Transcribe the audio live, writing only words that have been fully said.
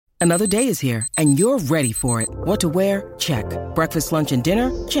Another day is here, and you're ready for it. What to wear? Check. Breakfast, lunch, and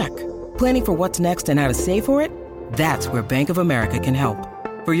dinner? Check. Planning for what's next and how to save for it? That's where Bank of America can help.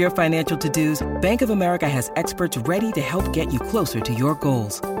 For your financial to-dos, Bank of America has experts ready to help get you closer to your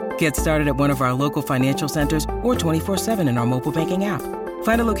goals. Get started at one of our local financial centers or 24/7 in our mobile banking app.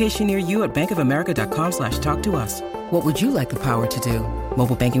 Find a location near you at bankofamerica.com/talktous. What would you like the power to do?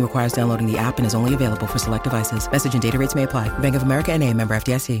 Mobile banking requires downloading the app and is only available for select devices. Message and data rates may apply. Bank of America N.A., member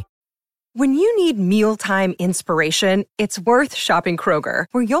FDIC. When you need mealtime inspiration, it's worth shopping Kroger,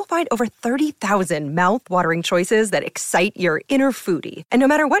 where you'll find over 30,000 mouth-watering choices that excite your inner foodie. And no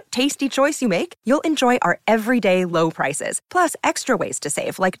matter what tasty choice you make, you'll enjoy our everyday low prices, plus extra ways to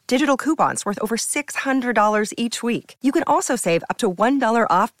save, like digital coupons worth over $600 each week. You can also save up to $1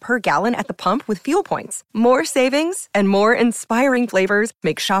 off per gallon at the pump with fuel points. More savings and more inspiring flavors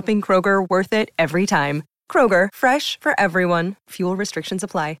make shopping Kroger worth it every time. Kroger, fresh for everyone. Fuel restrictions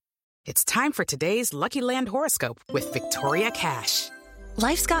apply. It's time for today's Lucky Land horoscope with Victoria Cash.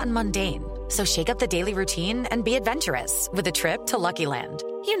 Life's gotten mundane, so shake up the daily routine and be adventurous with a trip to Lucky Land.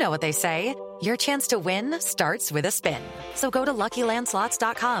 You know what they say, your chance to win starts with a spin. So go to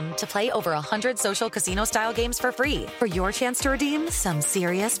LuckyLandSlots.com to play over 100 social casino-style games for free for your chance to redeem some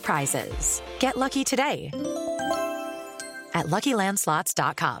serious prizes. Get lucky today at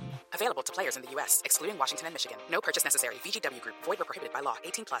LuckyLandSlots.com. Available to players in the U.S., excluding Washington and Michigan. No purchase necessary. VGW Group. Void where prohibited by law.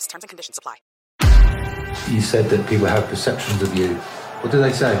 18+. Terms and conditions apply. You said that people have perceptions of you. What do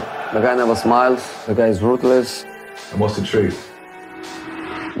they say? The guy never smiles. The guy is ruthless. And what's the truth?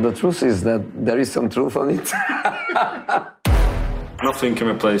 The truth is that there is some truth on it. Nothing can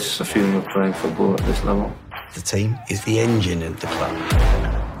replace a feeling of playing football at this level. The team is the engine of the club.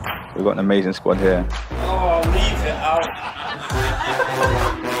 We've got an amazing squad here. Oh, leave it out.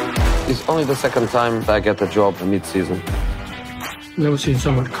 It's only the second time I get a job mid-season. Never seen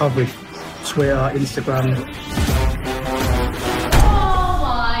so much coverage. Twitter, Instagram. Oh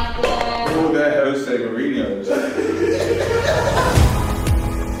my God. All that Jose Mourinho.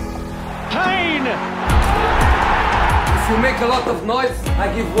 Kane! If you make a lot of noise,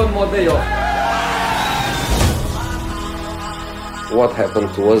 I give one more day off. What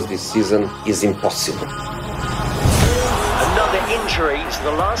happened to us this season is impossible. Another injury is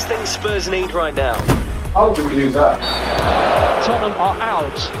the last thing Spurs need right now. How do we lose that? Tottenham are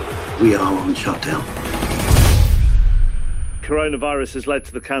out. We are on shutdown. Coronavirus has led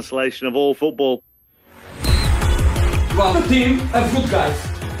to the cancellation of all football. Well, the team have good guys,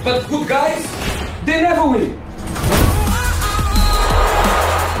 but good guys, they never win.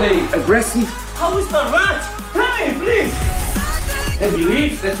 Play aggressive. How is that right? Tell me, please. And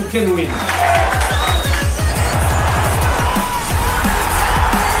believe that you can win.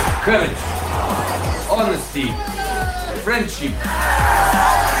 Courage, honesty, friendship.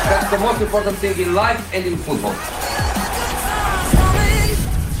 That's the most important thing in life and in football.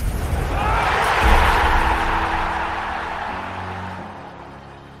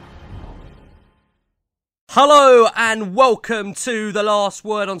 Hello and welcome to The Last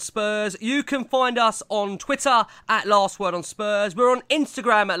Word on Spurs. You can find us on Twitter at Last Word on Spurs. We're on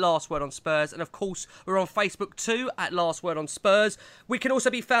Instagram at Last Word on Spurs. And of course, we're on Facebook too at Last Word on Spurs. We can also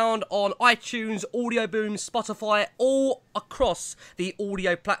be found on iTunes, Audio Boom, Spotify, all across the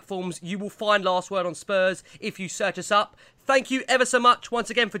audio platforms. You will find Last Word on Spurs if you search us up. Thank you ever so much once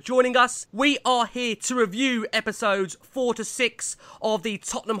again for joining us. We are here to review episodes 4 to 6 of the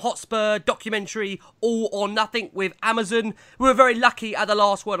Tottenham Hotspur documentary All or Nothing with Amazon. We were very lucky at The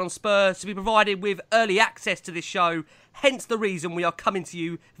Last Word on Spurs to be provided with early access to this show, hence the reason we are coming to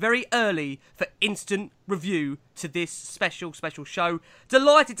you very early for instant review to this special show.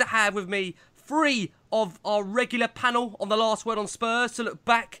 Delighted to have with me 3 of our regular panel on The Last Word on Spurs to look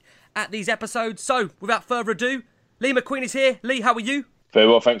back at these episodes. So, without further ado, Lee McQueen is here. Lee, how are you? Very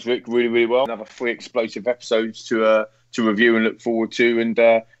well, thanks, Rick. Really, really well. Another 3 explosive episodes to review and look forward to. And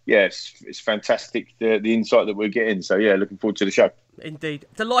it's fantastic, the insight that we're getting. So, looking forward to the show. Indeed.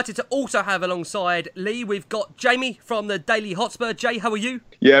 Delighted to also have alongside Lee, we've got Jamie from the Daily Hotspur. Jay, how are you?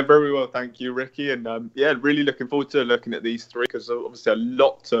 Yeah, very well, thank you, Ricky. And really looking forward to looking at these 3 because obviously a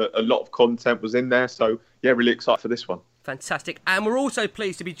lot of content was in there. So, really excited for this one. Fantastic. And we're also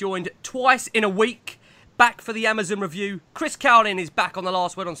pleased to be joined twice in a week. Back for the Amazon review. Chris Cowlin is back on The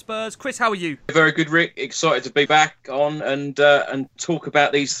Last Word on Spurs. Chris, how are you? Very good, Rick. Excited to be back on and talk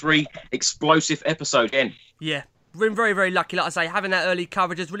about these 3 explosive episodes again. Yeah, we're very, very lucky, like I say. Having that early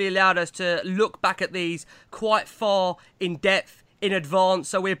coverage has really allowed us to look back at these quite far in depth in advance.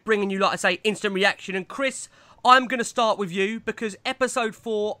 So we're bringing you, like I say, instant reaction. And Chris, I'm going to start with you because episode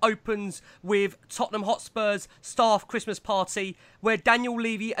 4 opens with Tottenham Hotspur's staff Christmas party where Daniel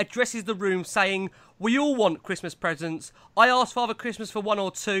Levy addresses the room saying, "We all want Christmas presents. I asked Father Christmas for 1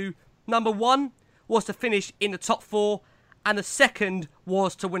 or 2. Number 1 was to finish in the top 4 and the second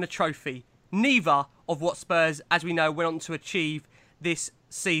was to win a trophy. Neither of what Spurs, as we know, went on to achieve this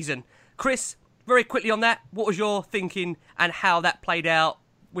season." Chris, very quickly on that, what was your thinking and how that played out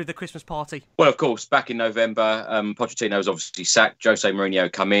with the Christmas party? Well, of course, back in November, Pochettino was obviously sacked. Jose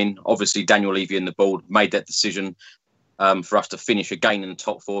Mourinho come in. Obviously, Daniel Levy and the board made that decision for us to finish again in the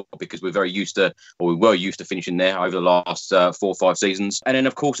top 4 because we were used to finishing there over the last 4 or 5 seasons. And then,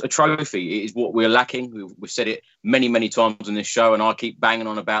 of course, a trophy is what we're lacking. We've said it many, many times in this show, and I keep banging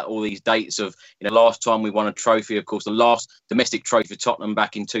on about all these dates of, last time we won a trophy, of course, the last domestic trophy for Tottenham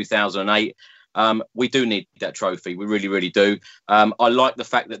back in 2008. We do need that trophy. We really, really do. I like the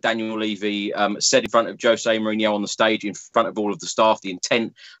fact that Daniel Levy said in front of Jose Mourinho on the stage, in front of all of the staff, the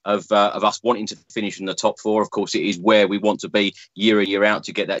intent of us wanting to finish in the top 4. Of course, it is where we want to be year in, year out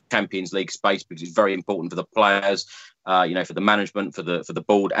to get that Champions League space because it's very important for the players. For the management, for the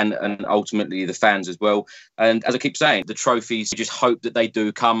board, and ultimately the fans as well. And as I keep saying, the trophies, we just hope that they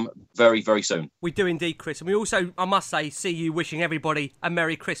do come very, very soon. We do indeed, Chris. And we also, I must say, see you wishing everybody a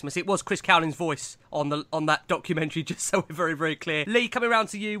Merry Christmas. It was Chris Cowling's voice on that documentary, just so we're very, very clear. Lee, coming around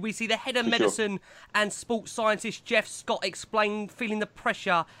to you, we see the head of medicine and sports scientist Jeff Scott explain feeling the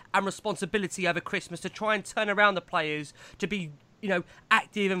pressure and responsibility over Christmas to try and turn around the players to be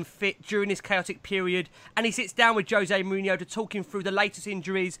active and fit during this chaotic period. And he sits down with Jose Mourinho to talk him through the latest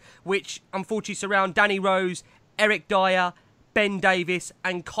injuries, which unfortunately surround Danny Rose, Eric Dyer, Ben Davis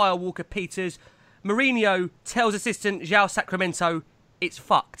and Kyle Walker-Peters. Mourinho tells assistant João Sacramento it's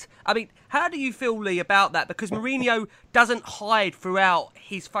fucked. I mean, how do you feel, Lee, about that? Because Mourinho doesn't hide throughout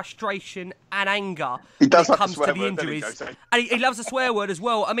his frustration and anger when it comes to the injuries. And he loves the swear word as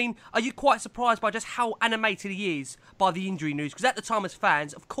well. I mean, are you quite surprised by just how animated he is by the injury news? Because at the time as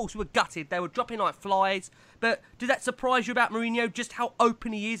fans, of course, we were gutted. They were dropping like flies. But did that surprise you about Mourinho, just how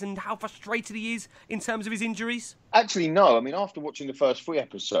open he is and how frustrated he is in terms of his injuries? Actually, no. I mean, after watching the first 3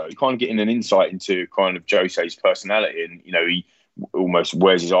 episodes, kind of getting an insight into kind of Jose's personality and, he almost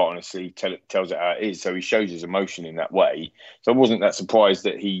wears his heart on his sleeve, tells it how it is. So he shows his emotion in that way. So I wasn't that surprised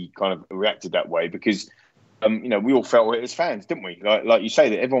that he kind of reacted that way because, we all felt it as fans, didn't we? Like you say,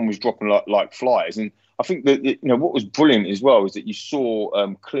 that everyone was dropping like flies. And I think that, what was brilliant as well is that you saw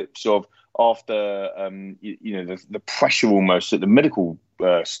clips of after, the pressure almost that the medical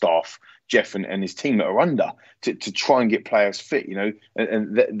staff, Jeff and his team that are under to try and get players fit,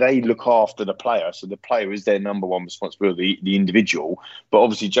 and they look after the player. So the player is their number one responsibility, the individual. But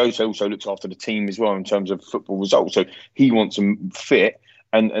obviously Jose also looks after the team as well in terms of football results. So he wants them fit.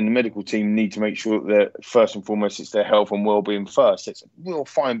 And the medical team need to make sure that first and foremost it's their health and well-being first. It's a real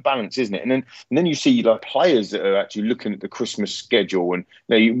fine balance, isn't it? And then you see like players that are actually looking at the Christmas schedule, and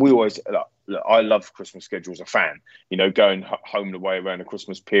we always. I love Christmas schedule as a fan. Going home and away around the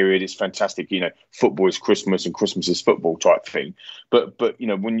Christmas period is fantastic. Football is Christmas and Christmas is football type thing. But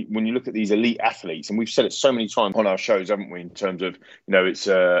when you look at these elite athletes, and we've said it so many times on our shows, haven't we? In terms of it's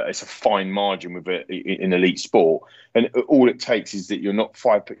a fine margin with it in elite sport, and all it takes is that you're not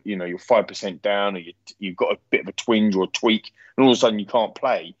you're 5% down, or you've got a bit of a twinge or a tweak, and all of a sudden you can't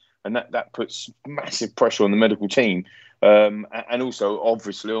play, and that puts massive pressure on the medical team. And also,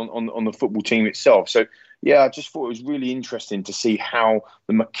 obviously, on the football team itself. So, yeah, I just thought it was really interesting to see how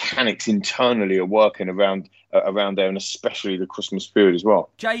the mechanics internally are working around there, and especially the Christmas period as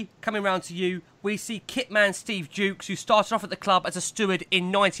well. Jay, coming round to you, we see kitman Steve Jukes, who started off at the club as a steward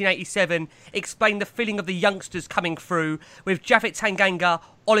in 1987, explain the feeling of the youngsters coming through, with Japhet Tanganga,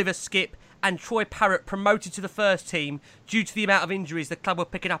 Oliver Skipp and Troy Parrott promoted to the first team due to the amount of injuries the club were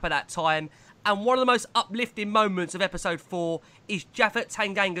picking up at that time. And one of the most uplifting moments of episode 4 is Japhet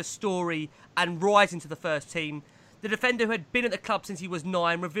Tanganga's story and rising to the first team. The defender, who had been at the club since he was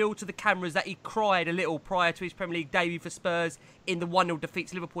 9, revealed to the cameras that he cried a little prior to his Premier League debut for Spurs in the 1-0 defeat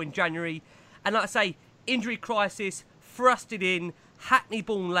to Liverpool in January. And like I say, injury crisis, thrusted in,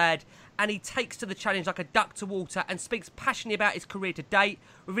 Hackney-born lad, and he takes to the challenge like a duck to water and speaks passionately about his career to date,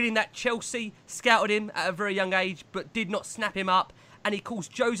 revealing that Chelsea scouted him at a very young age but did not snap him up, and he calls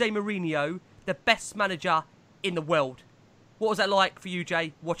Jose Mourinho the best manager in the world. What was that like for you,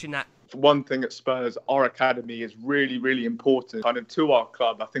 Jay, watching that? One thing at Spurs, our academy is really, really important kind of to our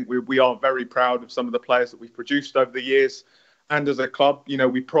club. I think we are very proud of some of the players that we've produced over the years. And as a club,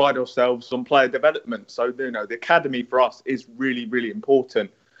 we pride ourselves on player development. So, the academy for us is really, really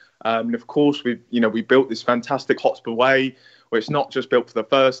important. And of course, we built this fantastic Hotspur Way, where it's not just built for the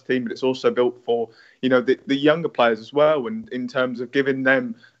first team, but it's also built for, the younger players as well. And in terms of giving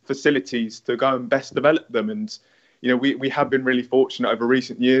them facilities to go and best develop them. And, we have been really fortunate over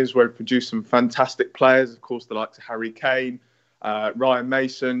recent years where we've produced some fantastic players, of course, the likes of Harry Kane, Ryan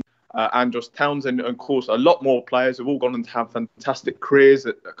Mason, Andros Townsend, and of course, a lot more players have all gone on to have fantastic careers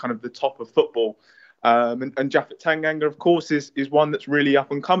at kind of the top of football. And Japhet Tanganga, of course, is one that's really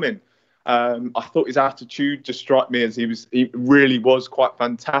up and coming. I thought his attitude just struck me as he really was quite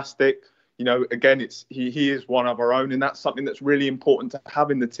fantastic. Again, he is one of our own, and that's something that's really important to have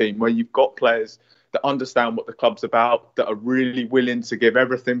in the team, where you've got players that understand what the club's about, that are really willing to give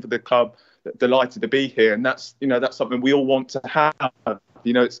everything for the club, that are delighted to be here, and that's something we all want to have.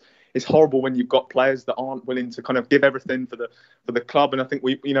 It's horrible when you've got players that aren't willing to kind of give everything for the club, and I think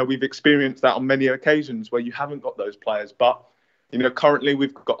we've experienced that on many occasions where you haven't got those players. But currently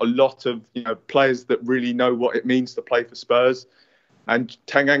we've got a lot of players that really know what it means to play for Spurs, and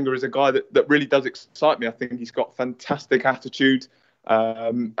Tanganga is a guy that really does excite me. I think he's got fantastic attitude,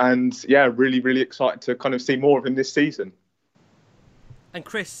 and really, really excited to kind of see more of him this season. And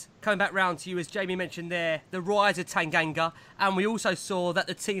Chris, coming back round to you, as Jamie mentioned there, the rise of Tanganga, and we also saw that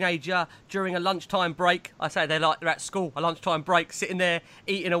the teenager during a lunchtime break, they're at school, a lunchtime break, sitting there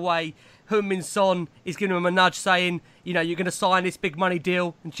eating away. Heung-min Son is giving him a nudge saying, you're going to sign this big money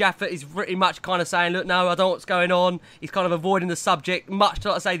deal. And Japhet is pretty much kind of saying, look, no, I don't know what's going on. He's kind of avoiding the subject, much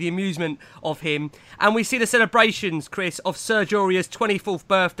to the amusement of him. And we see the celebrations, Chris, of Serge Aurier's 24th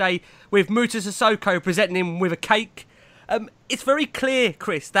birthday, with Moussa Sissoko presenting him with a cake. It's very clear,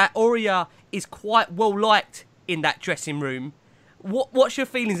 Chris, that Aurier is quite well liked in that dressing room. What's your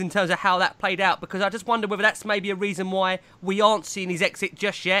feelings in terms of how that played out? Because I just wonder whether that's maybe a reason why we aren't seeing his exit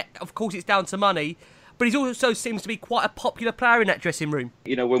just yet. Of course, it's down to money, but he also seems to be quite a popular player in that dressing room.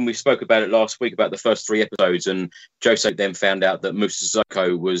 When we spoke about it last week, about the first 3 episodes, and Jose then found out that Moussa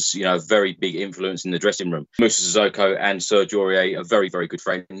Sissoko was, a very big influence in the dressing room. Moussa Sissoko and Serge Aurier are very, very good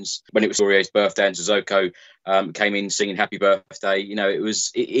friends. When it was Aurier's birthday and Sissoko came in singing happy birthday,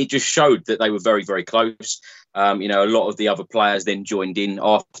 it just showed that they were very, very close. A lot of the other players then joined in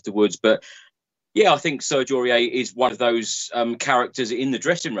afterwards, but I think Serge Aurier is one of those characters in the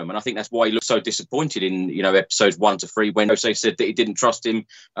dressing room, and I think that's why he looked so disappointed in episodes 1 to 3 when Jose said that he didn't trust him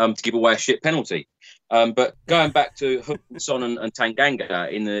to give away a shit penalty. But going back to Heung-min Son and Tanganga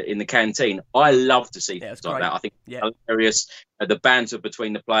in the canteen, I love to see things like that. I think it's hilarious, the banter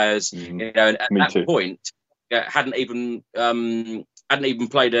between the players. And at that point, hadn't even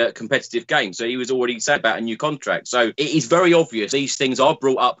played a competitive game, so he was already sad about a new contract. So it is very obvious these things are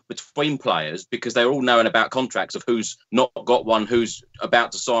brought up between players because they're all knowing about contracts of who's not got one, who's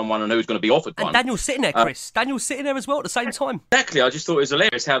about to sign one, and who's going to be offered one. And Daniel's sitting there, Chris. Daniel's sitting there as well at the same time. Exactly. I just thought it was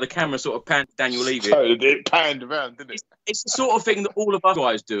hilarious how the camera sort of panned Daniel Levy. So it panned around, didn't it? It's the sort of thing that all of us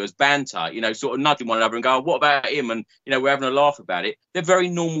guys do as banter, sort of nudging one another and go, what about him? And, we're having a laugh about it. They're very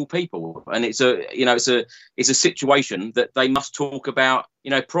normal people. And it's a situation that they must talk about,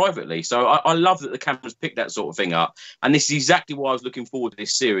 privately. So I love that the cameras picked that sort of thing up. And this is exactly why I was looking forward to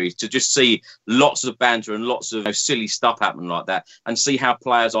this series, to just see lots of banter and lots of silly stuff happening like that and see how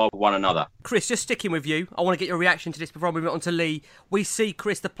players are with one another. Chris, just sticking with you, I want to get your reaction to this before I move on to Lee. We see,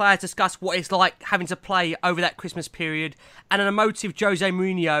 Chris, the players discuss what it's like having to play over that Christmas period, and an emotive Jose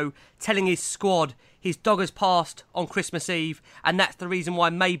Mourinho telling his squad his dog has passed on Christmas Eve, and that's the reason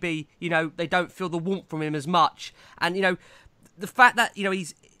why maybe, they don't feel the warmth from him as much. And, the fact that,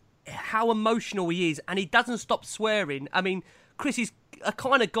 he's how emotional he is, and he doesn't stop swearing. I mean, Chris is a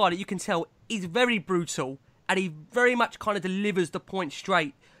kind of guy that you can tell he's very brutal, and he very much kind of delivers the point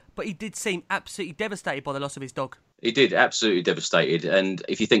straight. But he did seem absolutely devastated by the loss of his dog. He did, absolutely devastated. And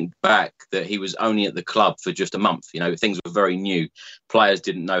if you think back that he was only at the club for just a month, things were very new. Players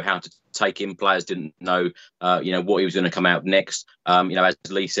didn't know how to take him. Players didn't know, what he was going to come out next. As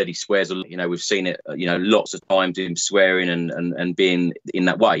Lee said, he swears a lot. We've seen it, lots of times, him swearing and being in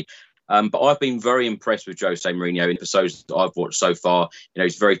that way. But I've been very impressed with Jose Mourinho in episodes that I've watched so far.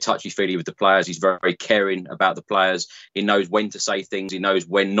 He's very touchy-feely with the players. He's very, very caring about the players. He knows when to say things. He knows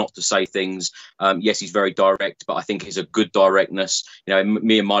when not to say things. Yes, he's very direct, but I think it's a good directness.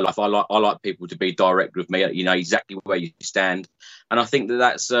 Me in my life, I like people to be direct with me. Exactly where you stand. And I think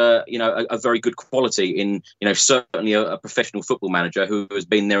that's a very good quality in certainly a professional football manager who has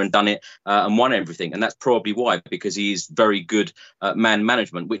been there and done it and won everything. And that's probably why, because he is very good at man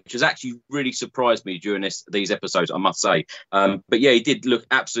management, which has actually really surprised me during these episodes, I must say. But yeah, he did look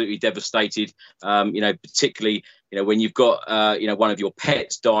absolutely devastated. Particularly when you've got one of your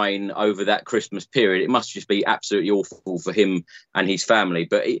pets dying over that Christmas period, it must just be absolutely awful for him and his family.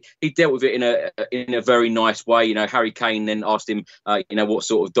 But he dealt with it in a very nice way. Harry Kane then asked him, what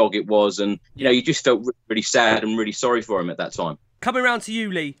sort of dog it was, and you just felt really, really sad and really sorry for him at that time. Coming around to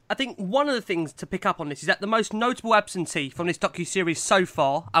you, Lee, I think one of the things to pick up on this is that the most notable absentee from this docu-series so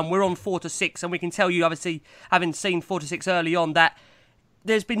far, and we're on 4 to 6, and we can tell you, obviously, having seen 4 to 6 early on, that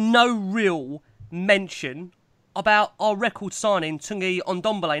there's been no real mention about our record signing, Tanguy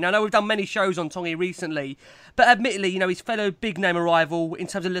Ndombele. Now, I know we've done many shows on Tanguy recently, but admittedly, his fellow big-name arrival in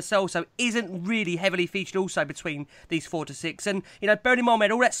terms of Lo Celso isn't really heavily featured also between these 4 to 6. And, bearing in mind,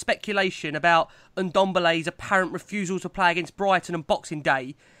 all that speculation about Ndombele's apparent refusal to play against Brighton on Boxing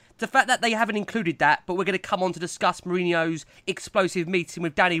Day, the fact that they haven't included that, but we're going to come on to discuss Mourinho's explosive meeting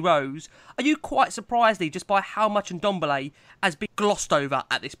with Danny Rose, are you quite surprised, Lee, just by how much Ndombele has been glossed over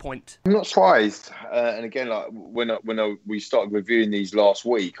at this point? I'm not surprised. And again, like when we started reviewing these last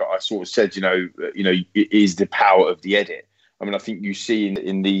week, I sort of said, it is the power of the edit. I mean, I think you see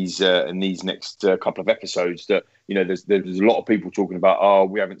in these next couple of episodes that there's a lot of people talking about,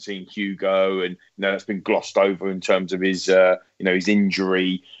 we haven't seen Hugo, and that's been glossed over in terms of his his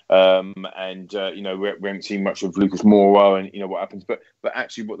injury, and we haven't seen much of Lucas Moura and what happens. But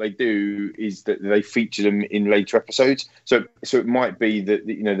actually, what they do is that they feature them in later episodes. So it might be that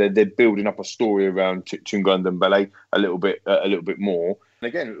they're building up a story around Tanguy Ndombele a little bit more. And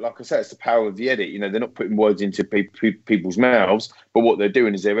again, like I said, it's the power of the edit. They're not putting words into people's mouths, but what they're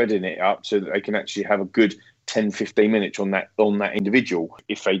doing is they're editing it up so that they can actually have a good 10, 15 minutes on that individual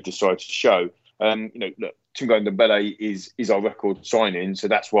if they decide to show. Look, Tanguy Ndombele is our record signing, so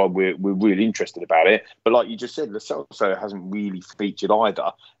that's why we're really interested about it. But like you just said, Lo Celso hasn't really featured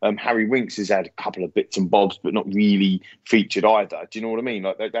either. Harry Winks has had a couple of bits and bobs, but not really featured either. Do you know what I mean?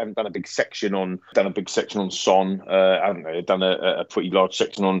 Like they haven't done a big section on Son. Haven't they? They've done a pretty large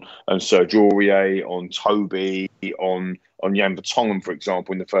section on Serge Aurier, on Toby, on Jan Vertonghen, for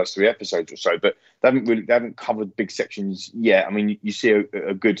example, in the first 3 episodes or so, but they haven't covered big sections yet. I mean, you see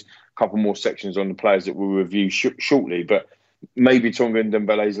a good couple more sections on the players that we'll review shortly, but maybe Tanguy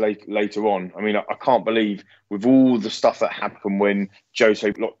Ndombele's later on. I mean, I can't believe with all the stuff that happened when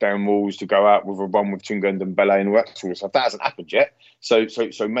Jose locked down rules to go out with a run with Tanguy Ndombele and all that sort of stuff. That hasn't happened yet. So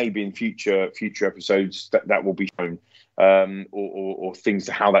maybe in future episodes that will be shown. Or things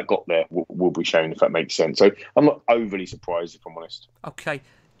to how that got there will be shown, if that makes sense. So I'm not overly surprised, if I'm honest. Okay.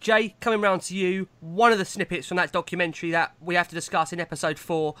 Jay, coming round to you, one of the snippets from that documentary that we have to discuss in episode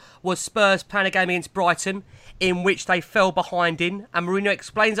 4 was Spurs playing a game against Brighton in which they fell behind in, and Mourinho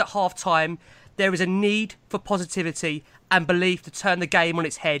explains at half-time there is a need for positivity and belief to turn the game on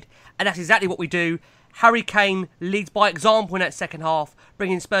its head, and that's exactly what we do. Harry Kane leads by example in that second half,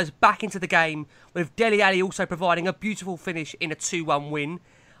 bringing Spurs back into the game, with Dele Alli also providing a beautiful finish in a 2-1 win.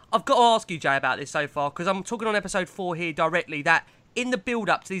 I've got to ask you, Jay, about this so far, because I'm talking on episode 4 here directly, that in the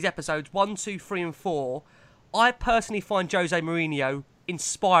build-up to these episodes 1, 2, 3 and 4, I personally find Jose Mourinho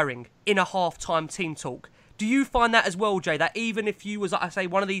inspiring in a half-time team talk. Do you find that as well, Jay, that even if you was, like I say,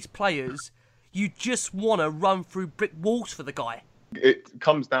 one of these players, you just want to run through brick walls for the guy? It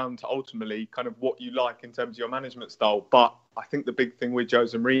comes down to ultimately kind of what you like in terms of your management style. But I think the big thing with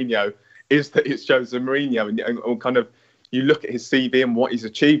Jose Mourinho is that it's Jose Mourinho, and kind of you look at his CV and what he's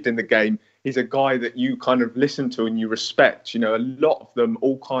achieved in the game. He's a guy that you kind of listen to and you respect. A lot of them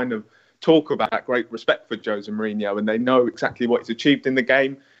all kind of talk about that great respect for Jose Mourinho, and they know exactly what he's achieved in the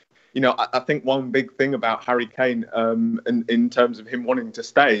game. I think one big thing about Harry Kane, in terms of him wanting to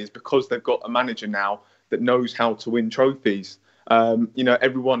stay, is because they've got a manager now that knows how to win trophies.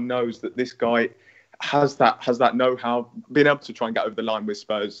 Everyone knows that this guy has that know-how, being able to try and get over the line with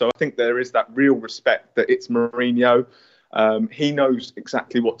Spurs. So I think there is that real respect that it's Mourinho. He knows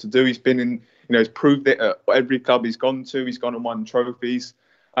exactly what to do. He's been in, he's proved it at every club he's gone to. He's gone and won trophies.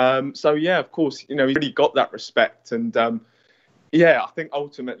 So yeah, of course, he's really got that respect. And I think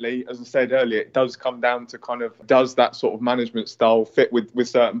ultimately, as I said earlier, it does come down to kind of, does that sort of management style fit with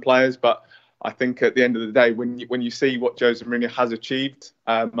certain players? But I think at the end of the day, when you see what Jose Mourinho has achieved,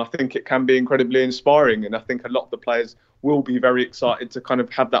 I think it can be incredibly inspiring. And I think a lot of the players will be very excited to kind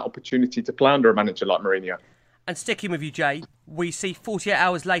of have that opportunity to play under a manager like Mourinho. And sticking with you, Jay, we see 48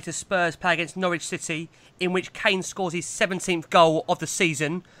 hours later Spurs play against Norwich City, in which Kane scores his 17th goal of the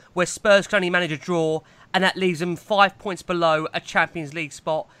season, where Spurs can only manage a draw, and that leaves them 5 points below a Champions League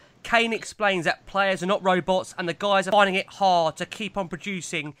spot. Kane explains that players are not robots and the guys are finding it hard to keep on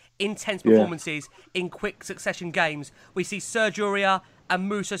producing intense performances in quick succession games. We see Serge Aurier and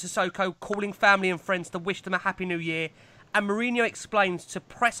Moussa Sissoko calling family and friends to wish them a happy new year. And Mourinho explains to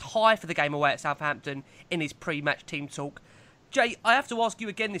press high for the game away at Southampton in his pre-match team talk. Jay, I have to ask you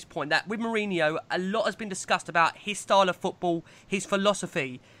again this point, that with Mourinho, a lot has been discussed about his style of football, his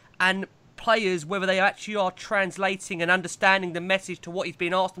philosophy, and players, whether they actually are translating and understanding the message to what he's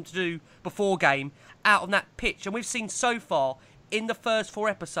been asked them to do before game out on that pitch. And we've seen so far, in the first 4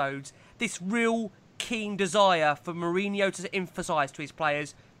 episodes, this real keen desire for Mourinho to emphasise to his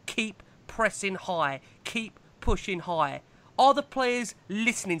players, keep pressing high, keep pushing high. Are the players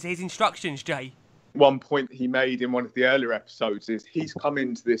listening to his instructions, Jay? One point he made in one of the earlier episodes is he's come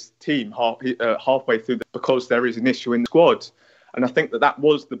into this team halfway through because there is an issue in the squad. And I think that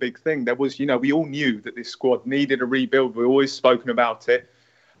was the big thing. There was, we all knew that this squad needed a rebuild. We've always spoken about it.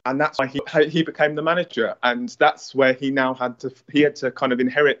 And that's why he became the manager. And that's where he now had to kind of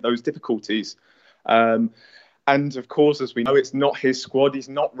inherit those difficulties. And of course, as we know, it's not his squad. He's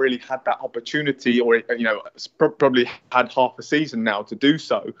not really had that opportunity, or probably had half a season now to do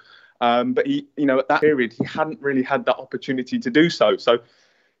so. But he, at that period, he hadn't really had that opportunity to do so. So,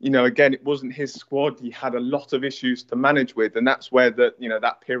 again, it wasn't his squad. He had a lot of issues to manage with, and that's where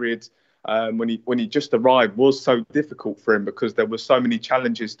that period when he just arrived was so difficult for him, because there were so many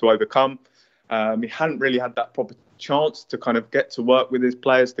challenges to overcome. He hadn't really had that proper chance to kind of get to work with his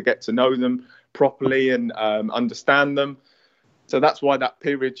players, to get to know them properly and understand them. So that's why that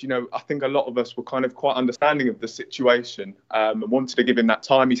period, I think a lot of us were kind of quite understanding of the situation and wanted to give him that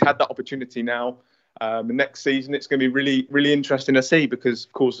time. He's had that opportunity now. The next season, it's going to be really, really interesting to see, because,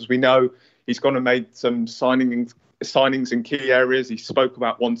 of course, as we know, he's going to make some signings in key areas. He spoke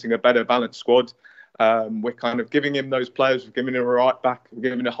about wanting a better balanced squad. We're kind of giving him those players. We're giving him a right back. We're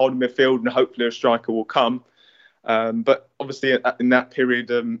giving him a holding midfield, and hopefully a striker will come. But obviously, in that period,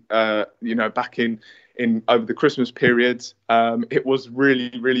 back in over the Christmas period, it was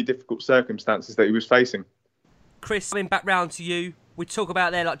really, really difficult circumstances that he was facing. Chris, coming back round to you, we talk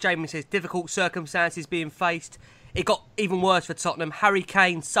about there, like Jamie says, difficult circumstances being faced. It got even worse for Tottenham. Harry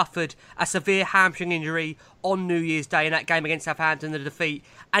Kane suffered a severe hamstring injury on New Year's Day in that game against Southampton, the defeat,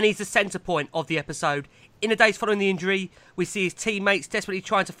 and he's the centre point of the episode. In the days following the injury, we see his teammates desperately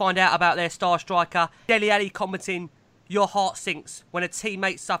trying to find out about their star striker. Dele Alli commenting, "Your heart sinks when a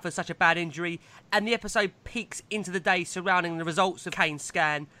teammate suffers such a bad injury," and the episode peaks into the day surrounding the results of Kane's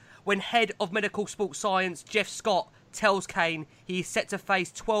scan, when head of medical sports science Jeff Scott tells Kane he is set to face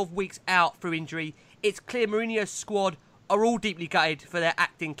 12 weeks out through injury. It's clear Mourinho's squad are all deeply gutted for their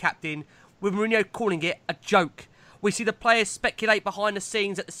acting captain, with Mourinho calling it a joke. We see the players speculate behind the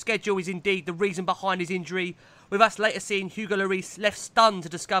scenes that the schedule is indeed the reason behind his injury, with us later seeing Hugo Lloris left stunned to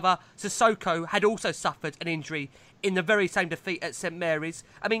discover Sissoko had also suffered an injury in the very same defeat at St Mary's.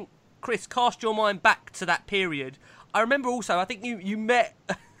 I mean, Chris, cast your mind back to that period. I remember also, I think you met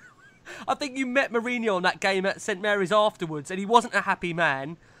Mourinho on that game at St Mary's afterwards, and he wasn't a happy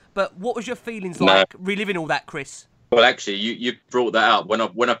man. But what was your feelings like reliving all that, Chris? Well, actually, you brought that up when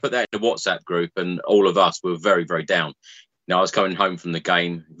I put that in the WhatsApp group, and all of us were very, very down. I was coming home from the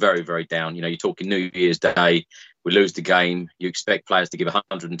game, very, very down. You're talking New Year's Day, we lose the game. You expect players to give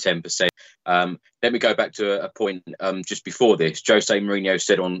 110%. Let me go back to a point just before this. Jose Mourinho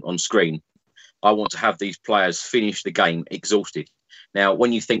said on screen, "I want to have these players finish the game exhausted." Now,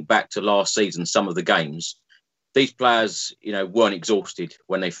 when you think back to last season, some of the games, these players, weren't exhausted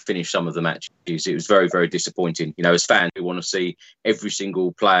when they finished some of the matches. It was very, very disappointing. As fans, we want to see every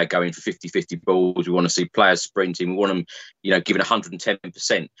single player going for 50-50 balls. We want to see players sprinting. We want them, giving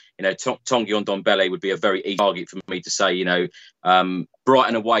 110%. Tanguy Ndombele would be a very easy target for me to say,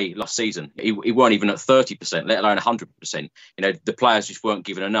 Brighton away last season, he weren't even at 30%, let alone 100%. The players just weren't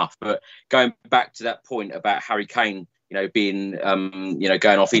given enough. But going back to that point about Harry Kane, being,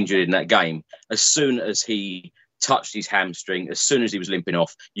 going off injured in that game, as soon as he touched his hamstring, as soon as he was limping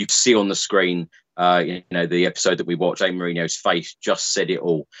off, you could see on the screen, the episode that we watched, Jose Mourinho's face just said it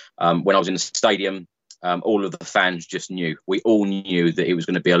all. When I was in the stadium, all of the fans just knew. We all knew that it was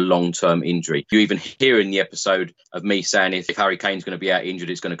going to be a long-term injury. You even hear in the episode of me saying if Harry Kane's going to be out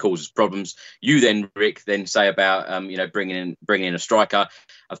injured, it's going to cause us problems. You then, Rick, say about bringing in a striker.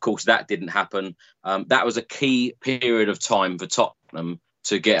 Of course, that didn't happen. That was a key period of time for Tottenham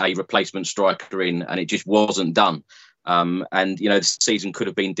to get a replacement striker in, and it just wasn't done. The season could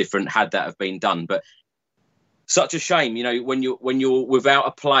have been different had that have been done. But such a shame, when you're without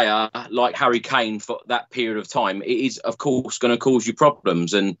a player like Harry Kane for that period of time, it is, of course, going to cause you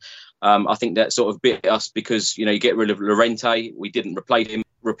problems. And I think that sort of bit us because, you get rid of Llorente. We didn't replace him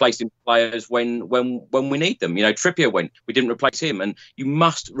with players when we need them. Trippier went, we didn't replace him. And you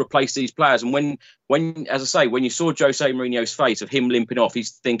must replace these players. And when as I say, when you saw Jose Mourinho's face of him limping off,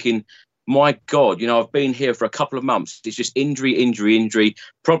 he's thinking, my God, I've been here for a couple of months. It's just injury,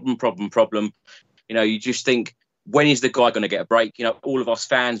 problem. You just think, when is the guy going to get a break? All of us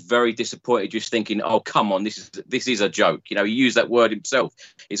fans very disappointed, just thinking, oh, come on, this is a joke. He used that word himself.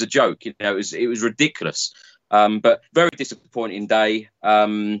 It's a joke. It was ridiculous. But very disappointing day.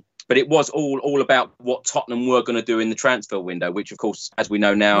 But it was all about what Tottenham were going to do in the transfer window, which, of course, as we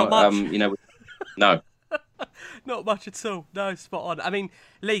know now, no. Not much at all. No, spot on. I mean,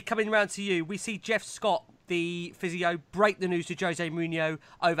 Lee, coming round to you, we see Jeff Scott, the physio, break the news to Jose Mourinho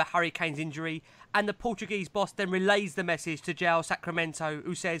over Harry Kane's injury, and the Portuguese boss then relays the message to João Sacramento,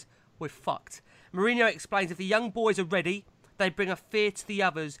 who says, we're fucked. Mourinho explains if the young boys are ready, they bring a fear to the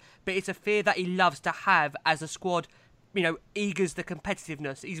others, but it's a fear that he loves to have as the squad eagers the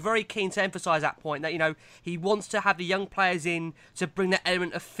competitiveness. He's very keen to emphasise that point, that, he wants to have the young players in to bring that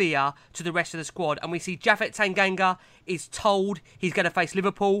element of fear to the rest of the squad. And we see Japhet Tanganga is told he's going to face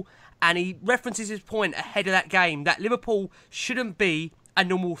Liverpool, and he references his point ahead of that game, that Liverpool shouldn't be a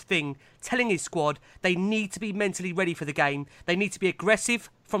normal thing, telling his squad they need to be mentally ready for the game. They need to be aggressive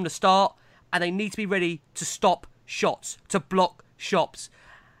from the start, and they need to be ready to stop shots, to block shots.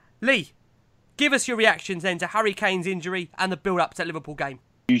 Lee, give us your reactions then to Harry Kane's injury and the build-up to that Liverpool game.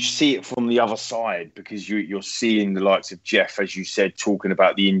 You see it from the other side, because you're seeing the likes of Jeff, as you said, talking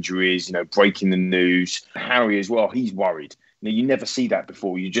about the injuries, breaking the news. Harry as well, he's worried. You never see that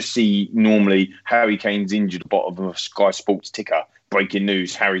before. You just see normally Harry Kane's injured, bottom of a Sky Sports ticker, breaking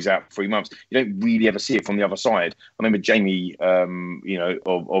news, Harry's out for 3 months. You don't really ever see it from the other side. I remember Jamie,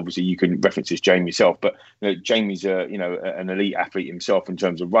 obviously you can reference this Jamie yourself, but Jamie's an elite athlete himself in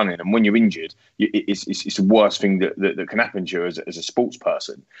terms of running. And when you're injured, it's the worst thing that can happen to you as a sports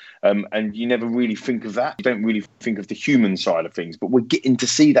person. And you never really think of that. You don't really think of the human side of things, but we're getting to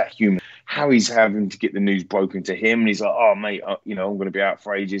see that human. Harry's having to get the news broken to him, and he's like, oh, mate, I'm going to be out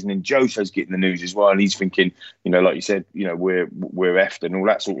for ages. And then Jose's getting the news as well, and he's thinking, like you said, we're effed and all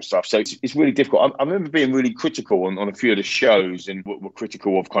that sort of stuff. So it's really difficult. I remember being really critical on a few of the shows, and were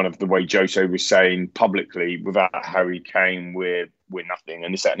critical of kind of the way Jose was saying publicly, without Harry Kane, we're nothing,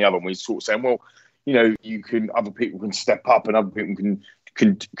 and this, that, and the other. And we sort of saying, well, other people can step up, and other people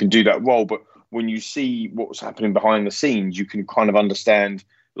can do that role. But when you see what was happening behind the scenes, you can kind of understand.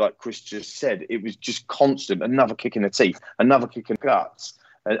 Like Chris just said, it was just constant. Another kick in the teeth, another kick in the guts,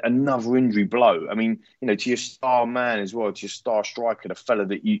 another injury blow. I mean, to your star man as well, to your star striker, the fella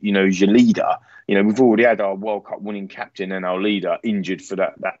that is your leader. We've already had our World Cup winning captain and our leader injured for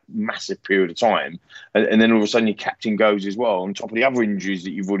that massive period of time, and then all of a sudden your captain goes as well, on top of the other injuries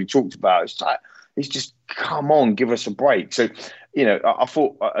that you've already talked about. It's just, come on, give us a break. So, I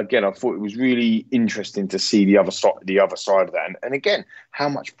thought it was really interesting to see the other side of that. And again, how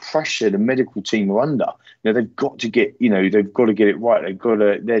much pressure the medical team are under. They've got to get, they've got to get it right.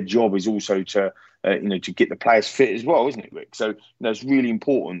 Their job is also to get the players fit as well, isn't it, Rick? So, it's really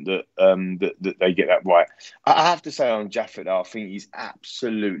important that that they get that right. I have to say on Japhet, I think he's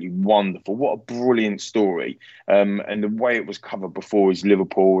absolutely wonderful. What a brilliant story. And the way it was covered before his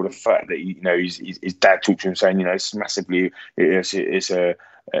Liverpool, the fact that, his dad talked to him saying, it's massively, it's a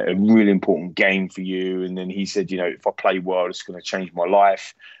really important game for you. And then he said, if I play well, it's going to change my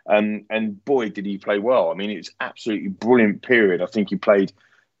life. And boy, did he play well. I mean, it was absolutely brilliant period. I think he played,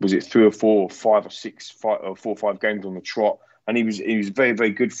 was it 3 or 4 or 5 or 6, 4 or 5 games on the trot, and he was very,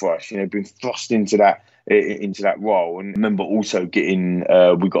 very good for us. Being thrust into that role. And I remember also getting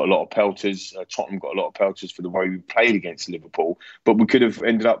we got a lot of pelters. Tottenham got a lot of pelters for the way we played against Liverpool, but we could have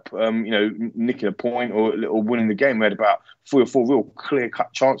ended up nicking a point or winning the game. We had about 3 or 4 real clear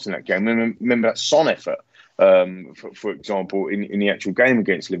cut chances in that game. And remember that Son effort. For example, in the actual game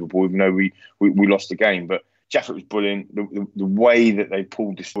against Liverpool, even though we lost the game, but Japhet was brilliant. The way that they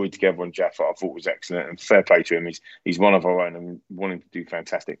pulled the story together on Japhet, I thought was excellent, and fair play to him. He's one of our own and wanting to do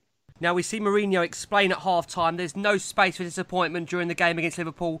fantastic. Now, we see Mourinho explain at half-time there's no space for disappointment during the game against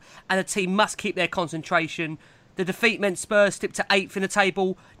Liverpool, and the team must keep their concentration. The defeat meant Spurs slipped to 8th in the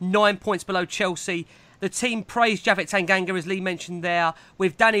table, 9 points below Chelsea. The team praised Japhet Tanganga, as Lee mentioned there,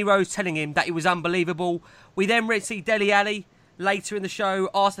 with Danny Rose telling him that he was unbelievable. We then see Dele Alli later in the show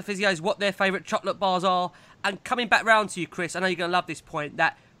ask the physios what their favourite chocolate bars are. And coming back round to you, Chris, I know you're going to love this point,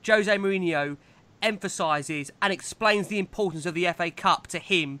 that Jose Mourinho emphasises and explains the importance of the FA Cup to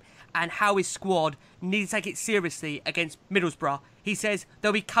him and how his squad need to take it seriously against Middlesbrough. He says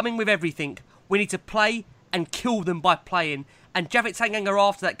they'll be coming with everything. We need to play and kill them by playing. And Japhet Tanganga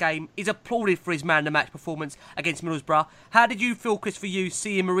after that game is applauded for his man-of-the-match performance against Middlesbrough. How did you feel, Chris, for you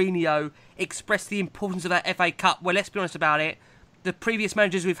seeing Mourinho express the importance of that FA Cup? Well, let's be honest about it. The previous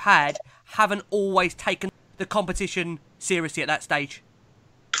managers we've had haven't always taken the competition seriously at that stage.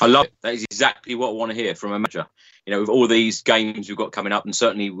 I love it. That is exactly what I want to hear from a manager. You know, with all these games we've got coming up, and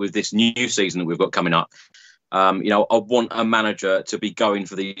certainly with this new season that we've got coming up, you know, I want a manager to be going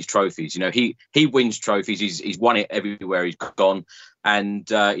for these trophies. You know, he wins trophies. He's won it everywhere he's gone. And,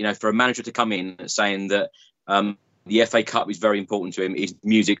 you know, for a manager to come in saying that the FA Cup is very important to him is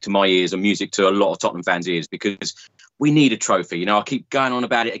music to my ears and music to a lot of Tottenham fans' ears, because we need a trophy. You know, I keep going on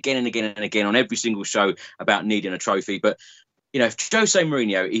about it again and again and again on every single show about needing a trophy. But, you know, if Jose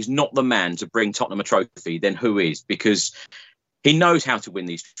Mourinho is not the man to bring Tottenham a trophy, then who is? Because he knows how to win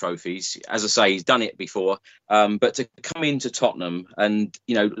these trophies. As I say, he's done it before. But to come into Tottenham and,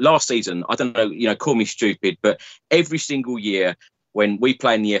 you know, last season, I don't know, you know, call me stupid, but every single year when we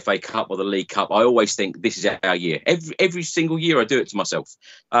play in the FA Cup or the League Cup, I always think this is our year. Every single year I do it to myself.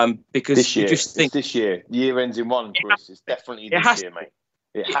 Because this year, you just think... this year. Year ends in one, Chris. It's definitely this year, mate.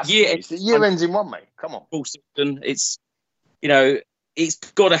 It has to be. It's the year ends in one, mate. Come on. It's, you know, it's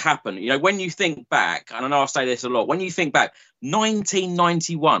got to happen. You know, when you think back, and I know I say this a lot, when you think back,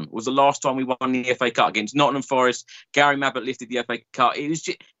 1991 was the last time we won the FA Cup against Nottingham Forest. Gary Mabbott lifted the FA Cup.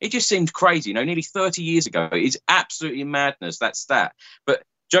 It just seemed crazy. You know, nearly 30 years ago. It's absolutely madness, that stat. But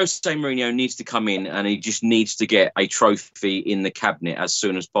Jose Mourinho needs to come in and he just needs to get a trophy in the cabinet as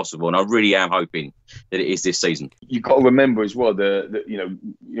soon as possible. And I really am hoping that it is this season. You've got to remember as well, you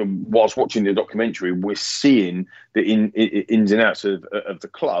know, whilst watching the documentary, we're seeing the ins and outs of the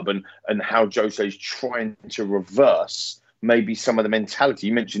club and how Jose's trying to reverse maybe some of the mentality.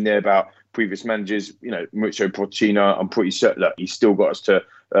 You mentioned there about previous managers, you know, Mauricio Pochettino. I'm pretty certain that he's still got us to,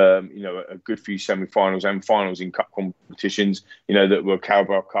 you know, a good few semi-finals and finals in cup competitions, you know, that were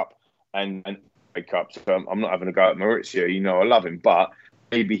Carabao Cup and FA Cup. So I'm not having a go at Mauricio. You know, I love him, but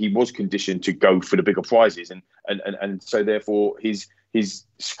maybe he was conditioned to go for the bigger prizes, and so therefore his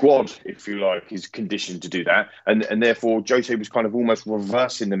squad, if you like, is conditioned to do that, and therefore Jose was kind of almost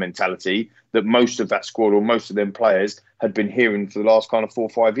reversing the mentality that most of that squad or most of them players had been hearing for the last kind of 4 or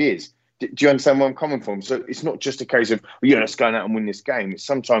 5 years. Do you understand where I'm coming from? So it's not just a case of, yeah, let's go out and win this game.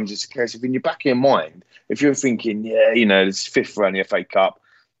 Sometimes it's a case of, in your back of your mind, if you're thinking, yeah, you know, it's 5th round of the FA Cup,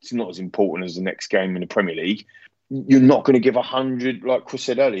 it's not as important as the next game in the Premier League. You're not going to give 100, like Chris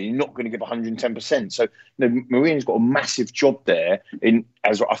said earlier, you're not going to give 110%. So, you know, Mourinho's got a massive job there,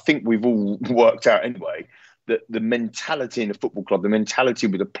 as I think we've all worked out anyway, that the mentality in the football club, the mentality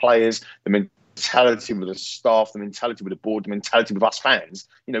with the players, the mentality with the staff, the mentality with the board, the mentality with us fans,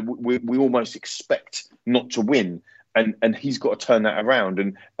 you know, we almost expect not to win. And he's got to turn that around.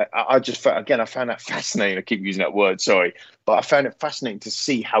 And I just found, again, I found that fascinating. I keep using that word, sorry. But I found it fascinating to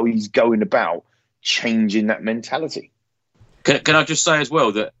see how he's going about changing that mentality. Can I just say as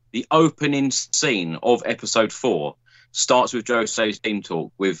well that the opening scene of episode 4 starts with Jose's team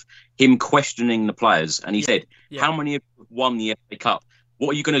talk, with him questioning the players. And he said, how many have won the FA Cup?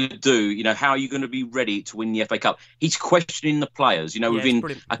 What are you going to do? You know, how are you going to be ready to win the FA Cup? He's questioning the players, you know, within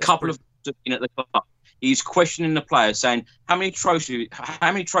a couple of at the club. He's questioning the players, saying, how many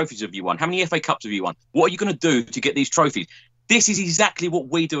trophies have you won? How many FA Cups have you won? What are you going to do to get these trophies? This is exactly what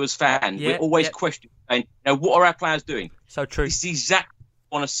we do as fans. We're always questioning, saying, you know, what are our players doing? So true. This is exactly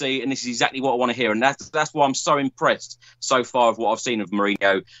what I want to see, and this is exactly what I want to hear. And that's why I'm so impressed so far of what I've seen of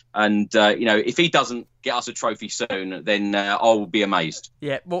Mourinho. And, you know, if he doesn't get us a trophy soon, then I will be amazed.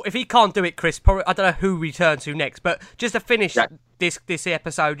 Yeah, well, if he can't do it, Chris, probably, I don't know who we turn to next. But just to finish this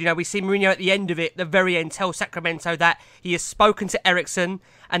episode, you know, we see Mourinho at the end of it, the very end, tell Sacramento that he has spoken to Eriksen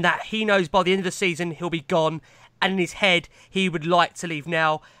and that he knows by the end of the season he'll be gone. And in his head, he would like to leave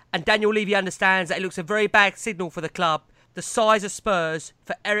now. And Daniel Levy understands that it looks a very bad signal for the club. The size of Spurs,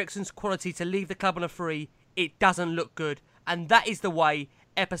 for Eriksen's quality to leave the club on a free, it doesn't look good. And that is the way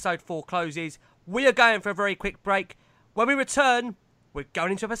episode 4 closes. We are going for a very quick break. When we return, we're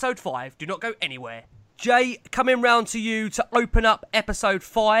going into episode 5. Do not go anywhere. Jay, coming round to you to open up episode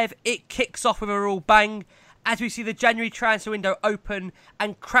 5. It kicks off with a real bang, as we see the January transfer window open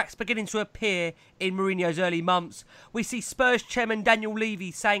and cracks beginning to appear in Mourinho's early months. We see Spurs chairman Daniel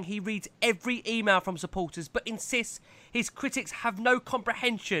Levy saying he reads every email from supporters but insists his critics have no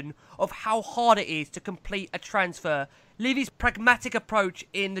comprehension of how hard it is to complete a transfer. Levy's pragmatic approach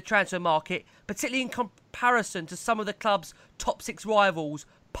in the transfer market, particularly in comparison to some of the club's top 6 rivals,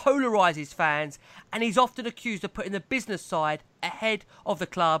 polarises fans, and he's often accused of putting the business side ahead of the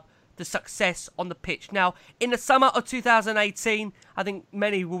club, the success on the pitch. Now, in the summer of 2018, I think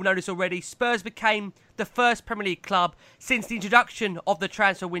many will know this already, Spurs became the first Premier League club since the introduction of the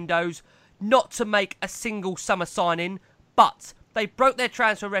transfer windows not to make a single summer signing, but they broke their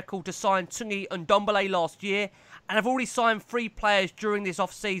transfer record to sign Tanguy Ndombele last year and have already signed 3 players during this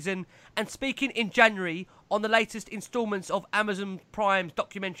off-season. And speaking in January on the latest instalments of Amazon Prime's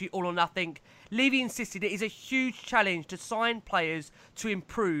documentary All or Nothing, Levy insisted it is a huge challenge to sign players to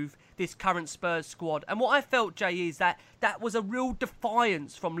improve this current Spurs squad. And what I felt, Jay, is that was a real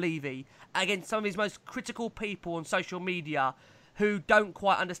defiance from Levy against some of his most critical people on social media who don't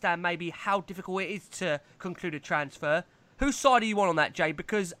quite understand maybe how difficult it is to conclude a transfer. Whose side are you on that, Jay?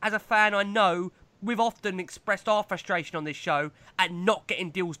 Because as a fan, I know we've often expressed our frustration on this show at not getting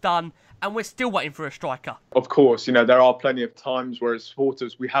deals done, and we're still waiting for a striker. Of course, there are plenty of times where as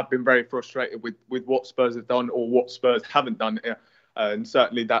supporters we have been very frustrated with what Spurs have done or what Spurs haven't done. And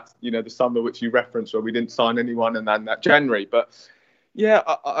certainly that's, the summer which you referenced where we didn't sign anyone, and then that January. But yeah,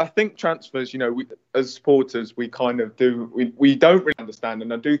 I think transfers, we, as supporters, we kind of do, we don't really understand.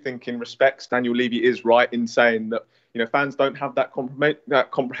 And I do think in respects, Daniel Levy is right in saying that, fans don't have that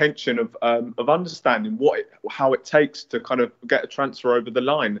comprehension of understanding how it takes to kind of get a transfer over the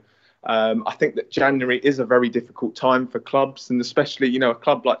line. I think that January is a very difficult time for clubs, and especially, a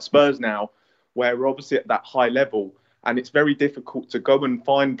club like Spurs now, where we're obviously at that high level, and it's very difficult to go and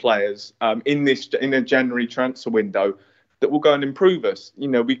find players in a January transfer window that will go and improve us.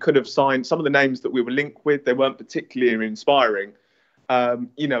 We could have signed some of the names that we were linked with. They weren't particularly inspiring. And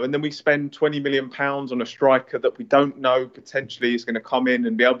then we spend £20 million on a striker that we don't know potentially is going to come in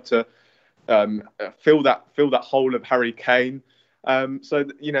and be able to fill that hole of Harry Kane. So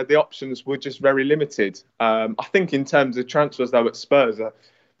the options were just very limited. I think in terms of transfers, though, at Spurs,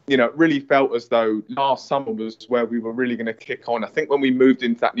 it really felt as though last summer was where we were really going to kick on. I think when we moved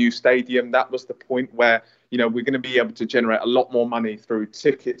into that new stadium, that was the point where, we're going to be able to generate a lot more money through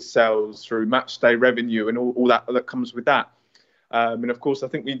ticket sales, through match day revenue and all that comes with that. And of course, I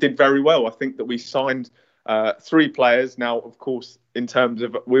think we did very well. I think that we signed 3 players. Now, of course, in terms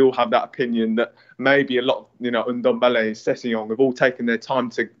of, we all have that opinion that maybe a lot of, Ndombele, Sessegnon have all taken their time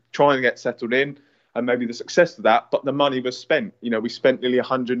to try and get settled in, and maybe the success of that, but the money was spent. We spent nearly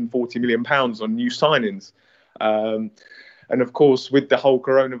 £140 million on new signings. And of course, with the whole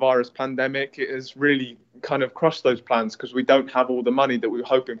coronavirus pandemic, it has really kind of crushed those plans because we don't have all the money that we were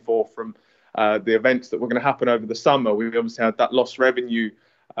hoping for from the events that were going to happen over the summer. We obviously had that lost revenue.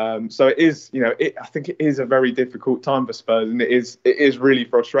 So it is, I think it is a very difficult time for Spurs, and it is really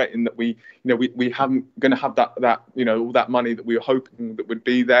frustrating that we haven't going to have that all that money that we were hoping that would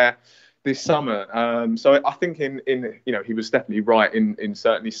be there this summer. So I think he was definitely right in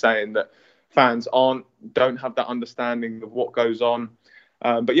certainly saying that fans don't have that understanding of what goes on.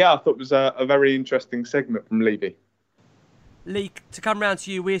 But yeah, I thought it was a very interesting segment from Levy. Lee, to come round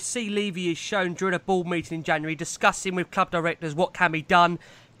to you, we see Levy is shown during a board meeting in January discussing with club directors what can be done.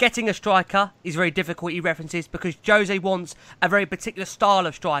 Getting a striker is very difficult, he references, because Jose wants a very particular style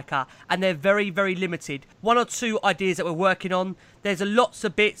of striker and they're very, very limited. 1 or 2 ideas that we're working on. There's lots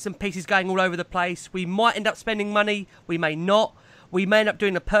of bits and pieces going all over the place. We might end up spending money, we may not. We may end up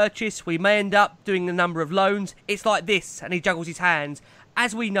doing a purchase, we may end up doing a number of loans. It's like this, and he juggles his hands.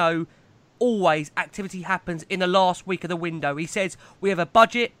 As we know, always activity happens in the last week of the window. He says we have a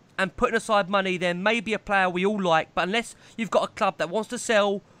budget, and putting aside money, there may be a player we all like, but unless you've got a club that wants to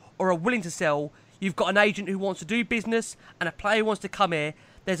sell or are willing to sell, you've got an agent who wants to do business and a player who wants to come here.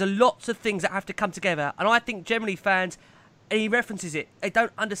 There's lots of things that have to come together, and I think generally fans, and he references it, they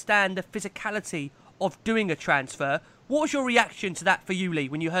don't understand the physicality of doing a transfer. What was your reaction to that for you, Lee,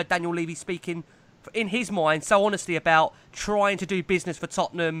 when you heard Daniel Levy speaking in his mind so honestly about trying to do business for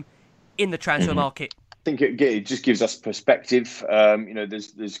Tottenham in the transfer market? I think it just gives us perspective.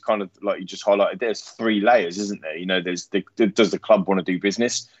 There's kind of, like you just highlighted, there's 3 layers, isn't there? There's does the club want to do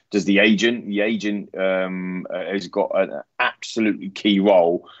business? Does the agent? The agent has got an absolutely key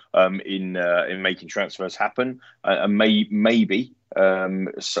role in making transfers happen, and maybe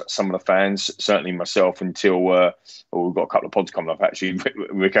some of the fans, certainly myself, until we've got a couple of pods coming up actually,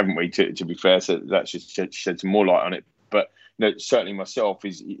 Rick, haven't we? To be fair, so that should shed some more light on it. But certainly myself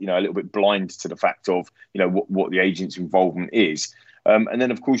is a little bit blind to the fact of what the agent's involvement is. And then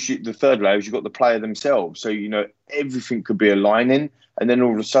of course the third layer is you've got the player themselves. So everything could be aligning, and then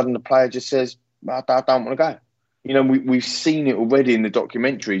all of a sudden the player just says, "I don't want to go." We've seen it already in the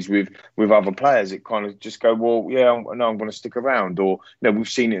documentaries with other players. It kind of just go, well, yeah, no, I'm going to stick around. Or we've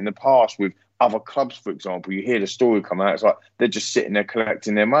seen it in the past with other clubs, for example. You hear the story come out, it's like they're just sitting there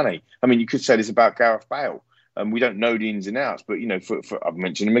collecting their money. I mean, you could say this about Gareth Bale. We don't know the ins and outs, but for I've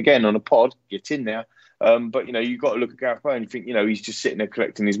mentioned him again on a pod. Get in there. But, you know, you've got to look at Gareth Bale and you think, you know, he's just sitting there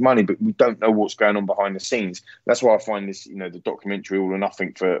collecting his money, but we don't know what's going on behind the scenes. That's why I find this, you know, the documentary All or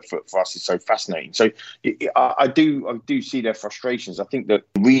Nothing for us is so fascinating. So I do see their frustrations. I think that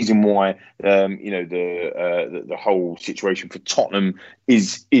the reason why, you know, the whole situation for Tottenham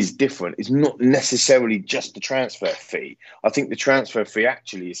is different. It's not necessarily just the transfer fee. I think the transfer fee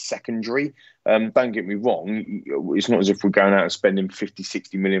actually is secondary. Don't get me wrong, it's not as if we're going out and spending 50,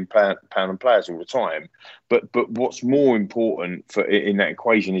 60 million pound on players all the time. But what's more important in that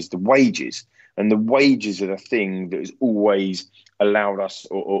equation is the wages. And the wages are the thing that has always allowed us,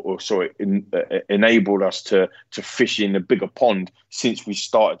 enabled us to fish in a bigger pond since we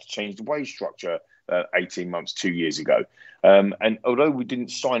started to change the wage structure 18 months, 2 years ago. And although we didn't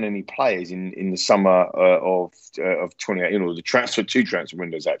sign any players in the summer of 2018, or the two transfer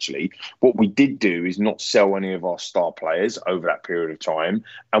windows actually, what we did do is not sell any of our star players over that period of time.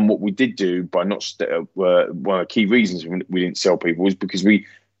 And what we did do by not one of the key reasons we didn't sell people was because we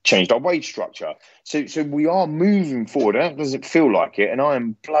changed our wage structure. So we are moving forward. It doesn't feel like it. And I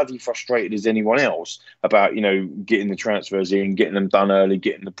am bloody frustrated as anyone else about, you know, getting the transfers in, getting them done early,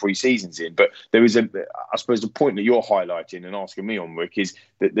 getting the pre-seasons in. But there is I suppose the point that you're highlighting and asking me on, Rick, is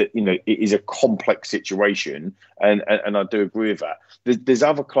that you know, it is a complex situation. And I do agree with that. There's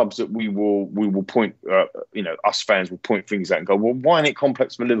other clubs that we will point, you know, us fans will point fingers at and go, well, why isn't it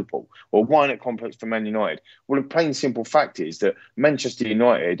complex for Liverpool? Or why isn't it complex for Man United? Well, the plain simple fact is that Manchester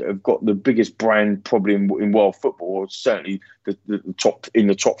United have got the biggest brand probably in world football, or certainly the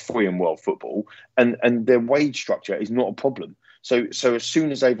top three in world football, and their wage structure is not a problem. So as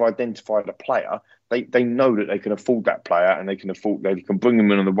soon as they've identified a player, they know that they can afford that player, and they can bring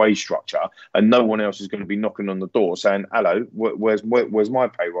them in on the wage structure, and no one else is going to be knocking on the door saying, "Hello, where's my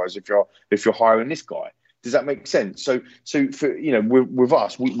pay rise if you're hiring this guy?" Does that make sense? So for, you know, with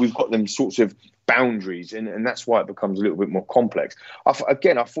us, we've got them sorts of boundaries, and that's why it becomes a little bit more complex. I thought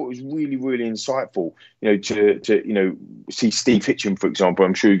it was really, really insightful, you know, to you know, see Steve Hitchen, for example.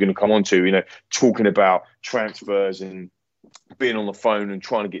 I'm sure you're going to come on to, you know, talking about transfers and being on the phone and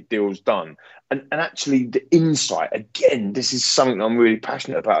trying to get deals done. And actually the insight, again, this is something that I'm really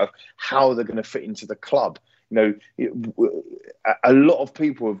passionate about, of how they're going to fit into the club. You know, a lot of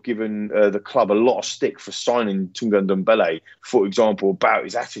people have given the club a lot of stick for signing Tanguy Ndombele, for example, about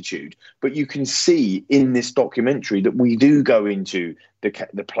his attitude. But you can see in this documentary that we do go into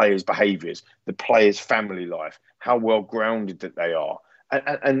the players' behaviours, the players' family life, how well grounded that they are.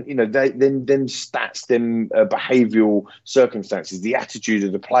 And you know, them stats, them behavioural circumstances, the attitude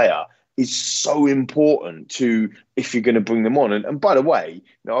of the player is so important to, if you're going to bring them on. And by the way,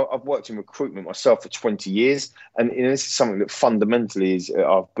 you know, I've worked in recruitment myself for 20 years, and you know, this is something that fundamentally is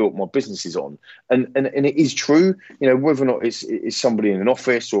I've built my businesses on. And it is true, you know, whether or not it's somebody in an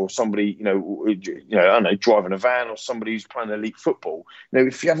office, or somebody, you know, I don't know, driving a van, or somebody who's playing elite football. You know,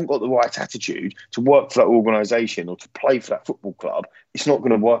 if you haven't got the right attitude to work for that organisation or to play for that football club, it's not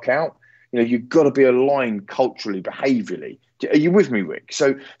going to work out. You know, you've got to be aligned culturally, behaviourally. Are you with me, Rick?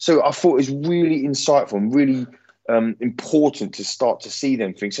 So I thought it was really insightful and really important to start to see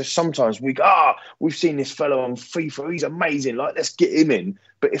them things. So sometimes we go, we've seen this fellow on FIFA, he's amazing, like, let's get him in.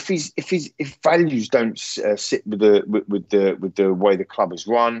 But if values don't sit with the way the club is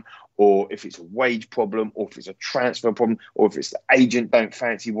run, or if it's a wage problem, or if it's a transfer problem, or if it's the agent don't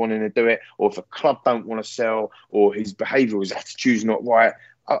fancy wanting to do it, or if a club don't want to sell, or his behaviour, his attitude's not right.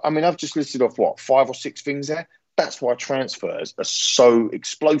 I mean, I've just listed off, 5 or 6 things there. That's why transfers are so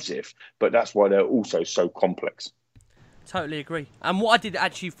explosive, but that's why they're also so complex. Totally agree. And what I did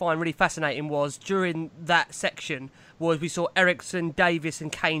actually find really fascinating was, during that section, was we saw Eriksen, Davis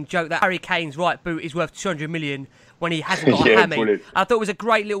and Kane joke that Harry Kane's right boot is worth 200 million when he hasn't got a hammy. Brilliant. I thought it was a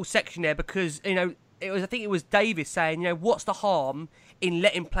great little section there, because, you know, I think it was Davis saying, you know, what's the harm in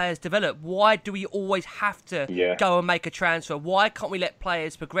letting players develop? Why do we always have to go and make a transfer? Why can't we let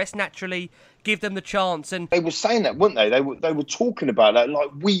players progress naturally, give them the chance? And they were saying that, weren't they? They were talking about that, like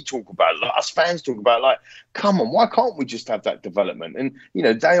we talk about it, like us fans talk about it, like, come on, why can't we just have that development? And, you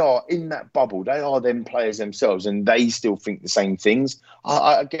know, they are in that bubble. They are them players themselves, and they still think the same things.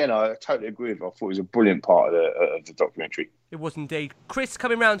 I totally agree with you. I thought it was a brilliant part of the documentary. It was indeed. Chris,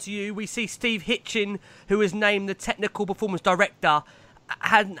 coming round to you, we see Steve Hitchen, who is named the Technical Performance Director,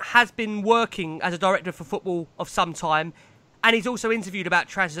 has been working as a director for football of some time, and he's also interviewed about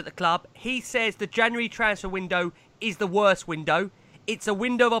transfers at the club. He says the January transfer window is the worst window. It's a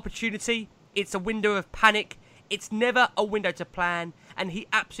window of opportunity. It's a window of panic. It's never a window to plan, and he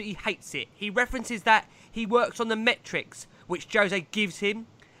absolutely hates it. He references that he works on the metrics which Jose gives him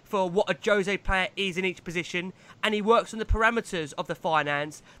for what a Jose player is in each position, and he works on the parameters of the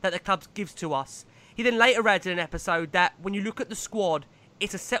finance that the club gives to us. He then later added in an episode that when you look at the squad,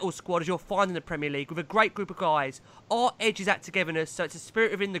 it's a settled squad as you'll find in the Premier League with a great group of guys. Our edge is at togetherness, so it's a spirit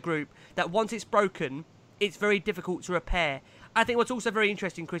within the group that once it's broken, it's very difficult to repair. I think what's also very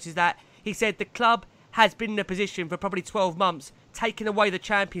interesting, Chris, is that he said the club has been in a position for probably 12 months, taking away the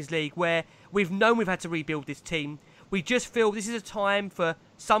Champions League, where we've known we've had to rebuild this team. We just feel this is a time for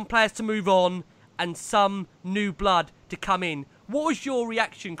some players to move on and some new blood to come in. What was your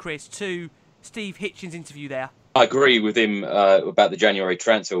reaction, Chris, to Steve Hitchens' interview there? I agree with him about the January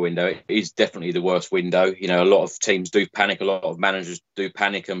transfer window. It is definitely the worst window. You know, a lot of teams do panic, a lot of managers do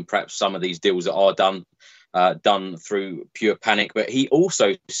panic, and perhaps some of these deals that are done through pure panic. But he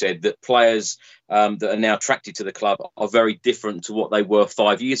also said that players that are now attracted to the club are very different to what they were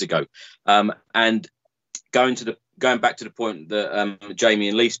 5 years ago. And going back to the point that Jamie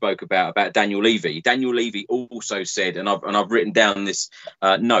and Lee spoke about Daniel Levy. Daniel Levy also said, and I've written down this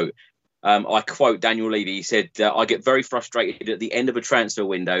note. I quote Daniel Levy. He said, "I get very frustrated at the end of a transfer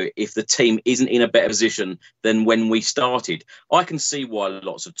window if the team isn't in a better position than when we started." I can see why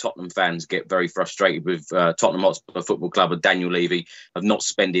lots of Tottenham fans get very frustrated with Tottenham Hotspur Football Club and Daniel Levy of not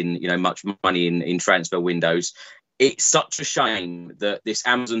spending, much money in transfer windows. It's such a shame that this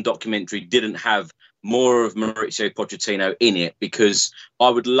Amazon documentary didn't have more of Mauricio Pochettino in it, because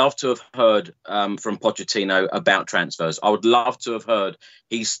I would love to have heard from Pochettino about transfers. I would love to have heard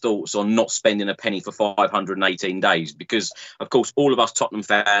his thoughts on not spending a penny for 518 days, because, of course, all of us Tottenham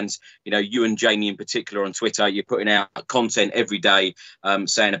fans, you and Jamie in particular on Twitter, you're putting out content every day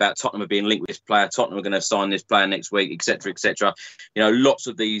saying about Tottenham are being linked with this player, Tottenham are going to sign this player next week, etc., etc. Lots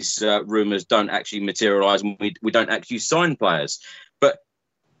of these rumours don't actually materialise, and we don't actually sign players. But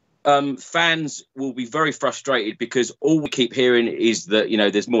fans will be very frustrated because all we keep hearing is that,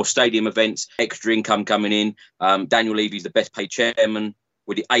 there's more stadium events, extra income coming in. Daniel Levy's the best paid chairman.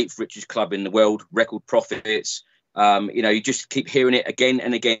 We're the 8th richest club in the world, record profits. You just keep hearing it again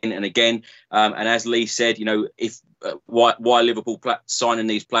and again and again. And as Lee said, if why Liverpool signing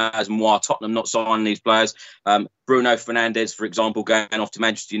these players and why Tottenham not signing these players. Bruno Fernandes, for example, going off to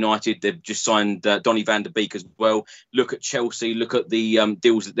Manchester United. They've just signed Donny van der Beek as well. Look at Chelsea. Look at the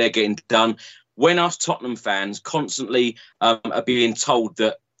deals that they're getting done. When us Tottenham fans constantly are being told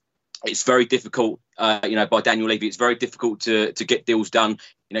that it's very difficult, by Daniel Levy, it's very difficult to get deals done.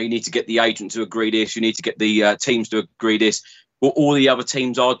 You need to get the agent to agree this. You need to get the teams to agree this. Well, all the other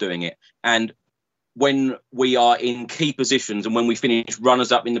teams are doing it. And when we are in key positions and when we finish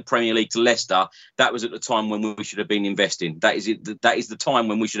runners up in the Premier League to Leicester, that was at the time when we should have been investing. That is the time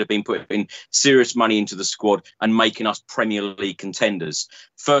when we should have been putting serious money into the squad and making us Premier League contenders.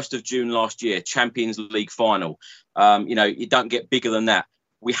 1st of June last year, Champions League final. You don't get bigger than that.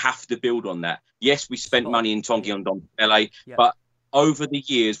 We have to build on that. Yes, we spent money in Tanguy Ndombele, but over the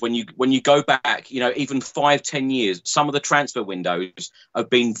years, when you go back, even 5-10 years, some of the transfer windows have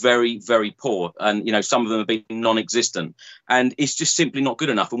been very, very poor, and some of them have been non-existent, and it's just simply not good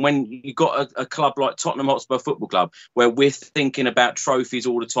enough. And when you've got a club like Tottenham Hotspur Football Club, where we're thinking about trophies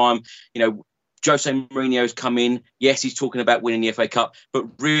all the time, Jose Mourinho's come in. Yes, he's talking about winning the FA Cup, but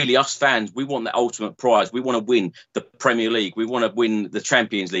really, us fans, we want the ultimate prize. We want to win the Premier League. We want to win the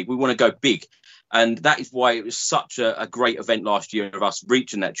Champions League. We want to go big. And that is why it was such a great event last year of us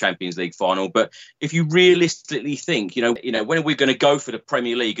reaching that Champions League final. But if you realistically think, when are we going to go for the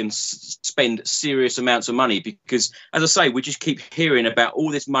Premier League and spend serious amounts of money? Because, as I say, we just keep hearing about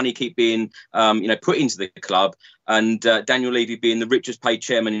all this money keep being, put into the club, and Daniel Levy being the richest paid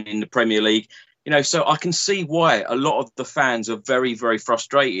chairman in the Premier League. So I can see why a lot of the fans are very, very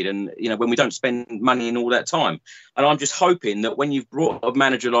frustrated, and when we don't spend money in all that time. And I'm just hoping that when you've brought a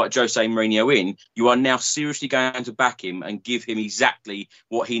manager like Jose Mourinho in, you are now seriously going to back him and give him exactly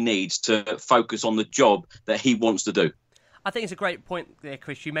what he needs to focus on the job that he wants to do. I think it's a great point there,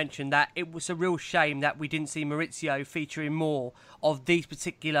 Chris. You mentioned that it was a real shame that we didn't see Mauricio featuring more of these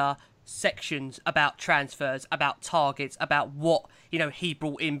particular sections about transfers, about targets, about what he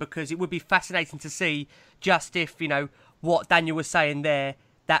brought in, because it would be fascinating to see just if what Daniel was saying there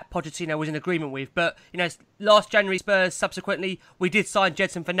that Pochettino was in agreement with. But last January, Spurs subsequently we did sign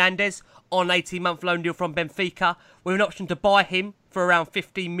Gedson Fernandes on an 18-month loan deal from Benfica with an option to buy him for around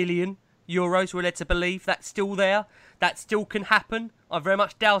 15 million euros. We're led to believe that's still there. That still can happen. I very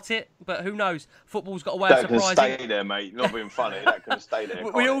much doubt it, but who knows? Football's got a way of surprising. That can stay there, mate. Not being funny. That can stay there.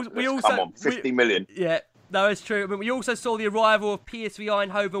 we also come on, 50 million. Yeah, no, it's true. I mean, we also saw the arrival of PSV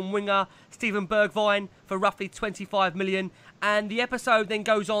Eindhoven winger Steven Bergwijn for roughly 25 million. And the episode then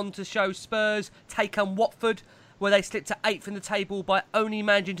goes on to show Spurs take on Watford, where they slipped to 8th in the table by only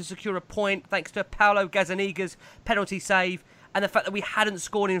managing to secure a point thanks to Paulo Gazzaniga's penalty save. and the fact that we hadn't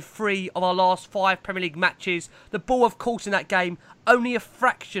scored in 3 of our last 5 Premier League matches. The ball, of course, in that game, only a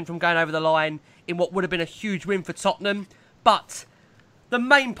fraction from going over the line in what would have been a huge win for Tottenham. But the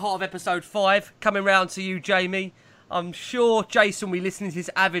main part of episode 5, coming round to you, Jamie, I'm sure Jason will be listening to this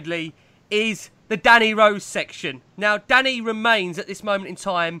avidly, is the Danny Rose section. Now, Danny remains at this moment in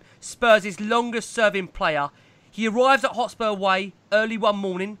time Spurs' longest serving player. He arrives at Hotspur Way early one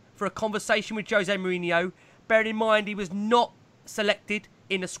morning for a conversation with Jose Mourinho, bearing in mind he was not selected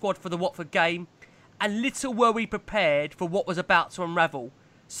in the squad for the Watford game, and little were we prepared for what was about to unravel.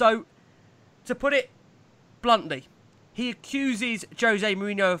 So, to put it bluntly, he accuses Jose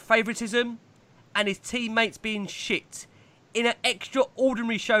Mourinho of favouritism and his teammates being shit in an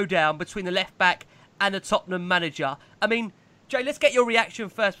extraordinary showdown between the left-back and the Tottenham manager. I mean, Jay, let's get your reaction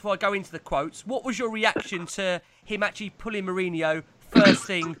first before I go into the quotes. What was your reaction to him actually pulling Mourinho first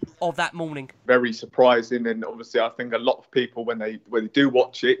thing of that morning? Very surprising, and obviously I think a lot of people, when they do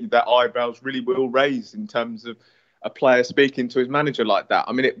watch it, their eyebrows really will raise in terms of a player speaking to his manager like that.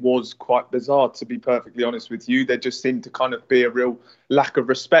 I mean, it was quite bizarre, to be perfectly honest with you. There just seemed to kind of be a real lack of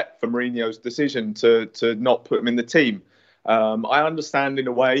respect for Mourinho's decision to not put him in the team. I understand in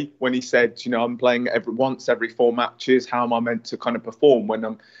a way when he said, I'm playing every 4 matches. How am I meant to kind of perform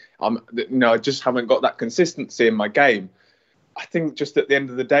when I just haven't got that consistency in my game? I think just at the end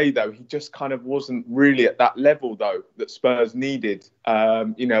of the day, though, he just kind of wasn't really at that level, though, that Spurs needed.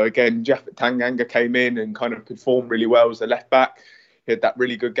 Again, Japhet Tanganga came in and kind of performed really well as a left back. He had that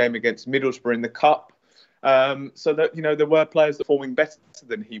really good game against Middlesbrough in the Cup. So that, there were players that were performing better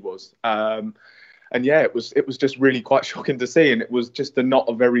than he was. And yeah, it was just really quite shocking to see. And it was just not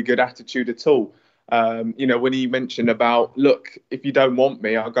a very good attitude at all. When he mentioned about, look, if you don't want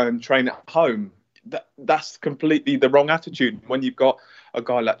me, I'll go and train at home. That's completely the wrong attitude. When you've got a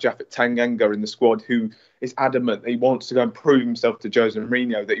guy like Japhet Tanganga in the squad who is adamant that he wants to go and prove himself to Jose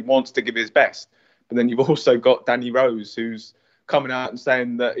Mourinho, that he wants to give his best. But then you've also got Danny Rose, who's coming out and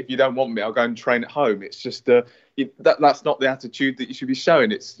saying that if you don't want me, I'll go and train at home. It's just that's not the attitude that you should be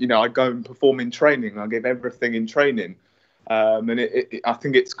showing. It's, I go and perform in training. I give everything in training. I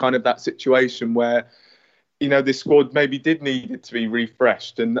think it's kind of that situation where, this squad maybe did need it to be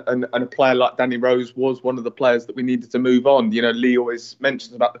refreshed. And a player like Danny Rose was one of the players that we needed to move on. Lee always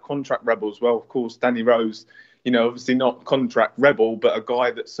mentions about the contract rebels. Well, of course, Danny Rose, obviously not contract rebel, but a guy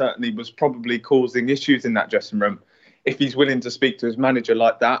that certainly was probably causing issues in that dressing room. If he's willing to speak to his manager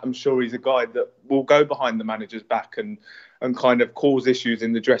like that, I'm sure he's a guy that will go behind the manager's back and kind of cause issues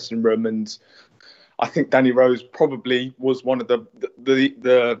in the dressing room. And I think Danny Rose probably was one of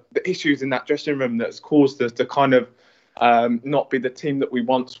the issues in that dressing room that's caused us to kind of not be the team that we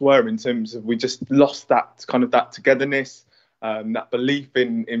once were, in terms of we just lost that kind of that togetherness, that belief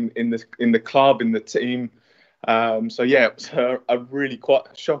in the club, in the team. So yeah, it was a really quite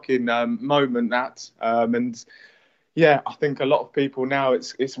shocking moment that. And yeah, I think a lot of people now,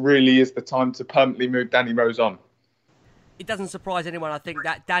 it's really is the time to permanently move Danny Rose on. It doesn't surprise anyone, I think,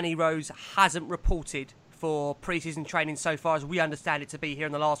 that Danny Rose hasn't reported for pre-season training so far as we understand it to be here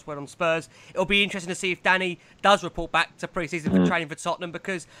in the Last Word on Spurs. It'll be interesting to see if Danny does report back to pre-season for training for Tottenham,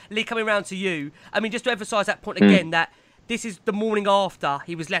 because, Lee, coming round to you, I mean, just to emphasise that point again, that this is the morning after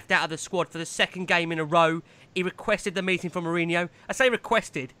he was left out of the squad for the second game in a row. He requested the meeting from Mourinho. I say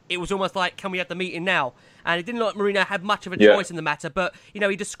requested. It was almost like, can we have the meeting now? And it didn't look like Mourinho had much of a choice in the matter. But, he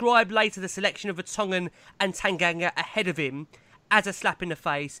described later the selection of Vertonghen and Tanganga ahead of him as a slap in the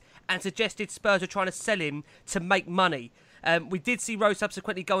face, and suggested Spurs were trying to sell him to make money. We did see Rose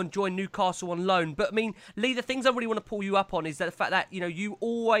subsequently go and join Newcastle on loan. But, I mean, Lee, the things I really want to pull you up on is that the fact that, you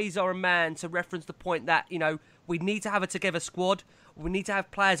always are a man to reference the point that, we need to have a together squad. We need to have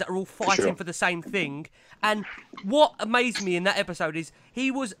players that are all fighting for the same thing. And what amazed me in that episode is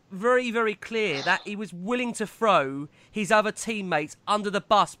he was very, very clear that he was willing to throw his other teammates under the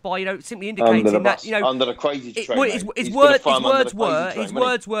bus by, simply indicating that, under the crazy train. His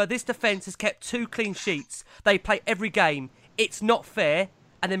words were, this defence has kept 2 clean sheets. They play every game. It's not fair.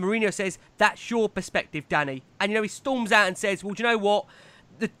 And then Mourinho says, that's your perspective, Danny. And, he storms out and says, well, do you know what?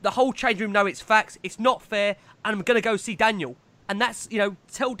 The whole change room know it's facts. It's not fair. And I'm going to go see Daniel. And that's,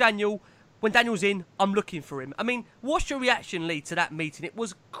 tell Daniel, when Daniel's in, I'm looking for him. I mean, what's your reaction, Lee, to that meeting? It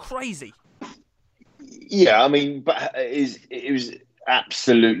was crazy. Yeah, I mean, but it was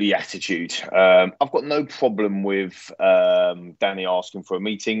absolutely attitude. I've got no problem with Danny asking for a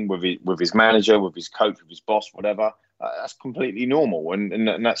meeting with his manager, with his coach, with his boss, whatever. That's completely normal,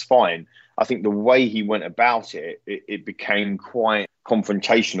 and that's fine. I think the way he went about it became quite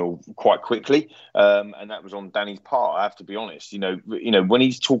confrontational quite quickly, and that was on Danny's part. I have to be honest. When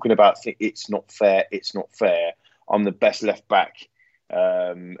he's talking about it's not fair, I'm the best left back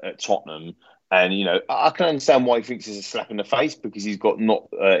at Tottenham. And, you know, I can understand why he thinks it's a slap in the face, because he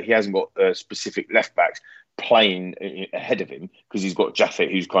hasn't got specific left backs playing ahead of him, because he's got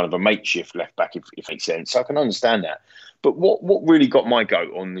Jaffet, who's kind of a makeshift left back, if it makes sense. So I can understand that. But what really got my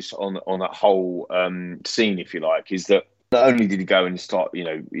goat on that whole scene, if you like, is that not only did he go and start, you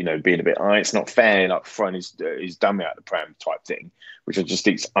know, being a bit, it's not fair, like throwing his dummy out the pram type thing, which I just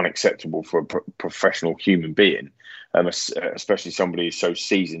think is unacceptable for a professional human being, especially somebody who's so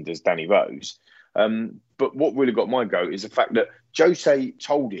seasoned as Danny Rose. But what really got my goat is the fact that Jose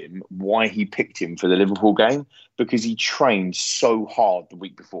told him why he picked him for the Liverpool game, because he trained so hard the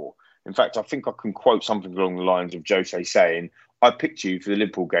week before. In fact, I think I can quote something along the lines of Jose saying, I picked you for the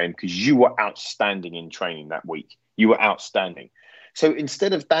Liverpool game because you were outstanding in training that week. You were outstanding. So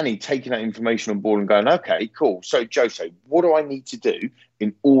instead of Danny taking that information on board and going, okay, cool. So Jose, what do I need to do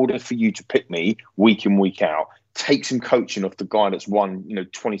in order for you to pick me week in, week out? Take some coaching off the guy that's won,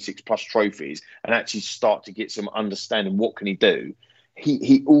 26 plus trophies, and actually start to get some understanding. What can he do?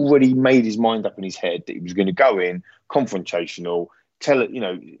 He already made his mind up in his head that he was going to go in confrontational, tell it,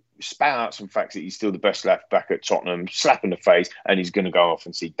 spout out some facts that he's still the best left back at Tottenham, slap in the face, and he's going to go off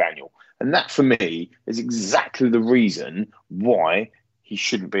and see Daniel. And that, for me, is exactly the reason why he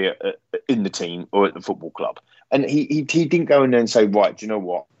shouldn't be in the team or at the football club. And he didn't go in there and say, right, do you know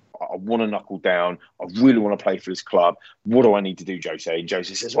what? I want to knuckle down. I really want to play for this club. What do I need to do, Jose? And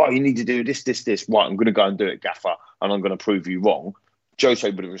Jose says, well, you need to do this. Right, I'm going to go and do it, Gaffer, and I'm going to prove you wrong. Jose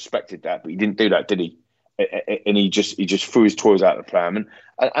would have respected that, but he didn't do that, did he? And he just threw his toys out of the pram,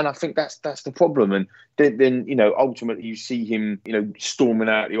 and I think that's the problem. And then ultimately you see him storming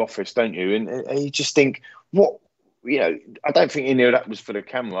out the office, don't you? And you just think, what? I don't think any of that was for the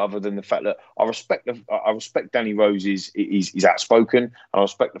camera, other than the fact that I respect Danny Rose. He's outspoken, and I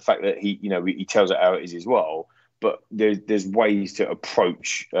respect the fact that he tells it how it is as well. But there's ways to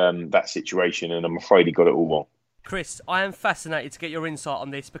approach that situation, and I'm afraid he got it all wrong. Chris, I am fascinated to get your insight on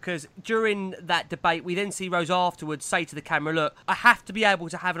this, because during that debate, we then see Rose afterwards say to the camera, look, I have to be able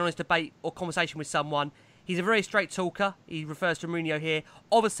to have an honest debate or conversation with someone. He's a very straight talker. He refers to Mourinho here.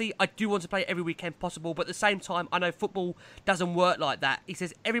 Obviously, I do want to play every weekend possible, but at the same time, I know football doesn't work like that. He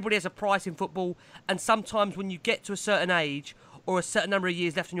says everybody has a price in football, and sometimes when you get to a certain age or a certain number of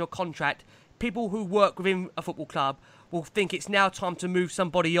years left on your contract, people who work within a football club will think it's now time to move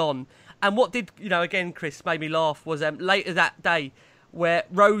somebody on. And what did, again, Chris, made me laugh was later that day where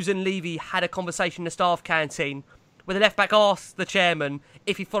Rose and Levy had a conversation in the staff canteen where the left-back asked the chairman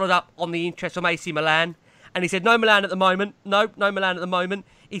if he followed up on the interest from AC Milan. And he said, no Milan at the moment. No Milan at the moment.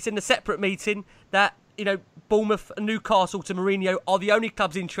 He said in a separate meeting that, Bournemouth and Newcastle to Mourinho are the only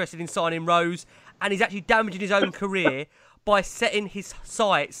clubs interested in signing Rose. And he's actually damaging his own career by setting his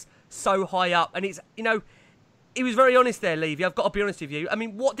sights so high up. And it's, he was very honest there, Levy. I've got to be honest with you. I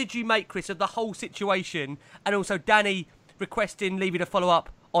mean, what did you make, Chris, of the whole situation? And also Danny requesting Levy to follow up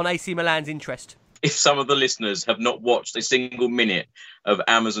on AC Milan's interest? If some of the listeners have not watched a single minute of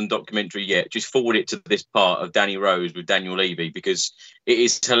Amazon documentary yet, just forward it to this part of Danny Rose with Daniel Levy, because it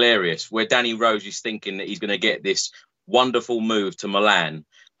is hilarious, where Danny Rose is thinking that he's going to get this wonderful move to Milan.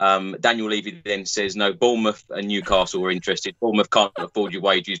 Daniel Levy then says, no, Bournemouth and Newcastle are interested. Bournemouth can't afford your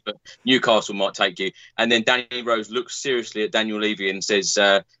wages, but Newcastle might take you. And then Danny Rose looks seriously at Daniel Levy and says,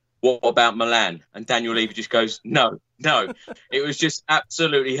 what about Milan? And Daniel Levy just goes, no. It was just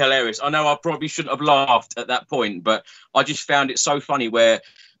absolutely hilarious. I know I probably shouldn't have laughed at that point, but I just found it so funny where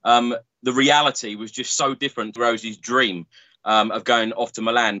the reality was just so different to Rose's dream of going off to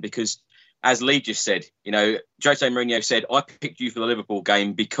Milan, because as Lee just said, Jose Mourinho said, I picked you for the Liverpool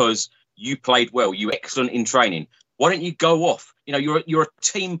game because you played well. You were excellent in training. Why don't you go off? You're a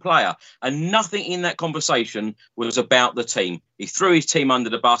team player. And nothing in that conversation was about the team. He threw his team under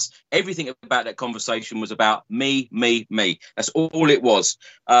the bus. Everything about that conversation was about me. That's all it was.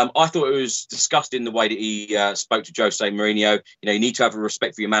 I thought it was disgusting the way that he spoke to Jose Mourinho. You need to have a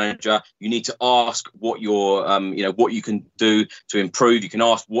respect for your manager. You need to ask what your, what you can do to improve. You can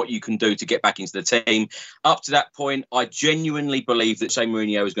ask what you can do to get back into the team. Up to that point, I genuinely believe that Jose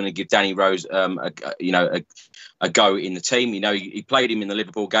Mourinho is going to give Danny Rose, a go in the team. He played him in the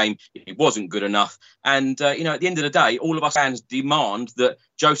Liverpool game. He wasn't good enough. And, at the end of the day, all of us fans demand that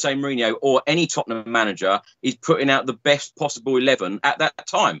Jose Mourinho or any Tottenham manager is putting out the best possible 11 at that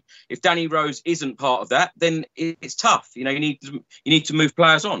time. If Danny Rose isn't part of that, then it's tough. You need to move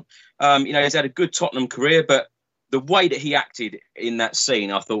players on. He's had a good Tottenham career, but the way that he acted in that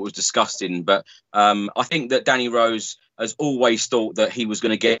scene, I thought was disgusting. But I think that Danny Rose has always thought that he was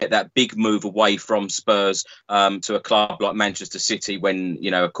going to get that big move away from Spurs to a club like Manchester City when,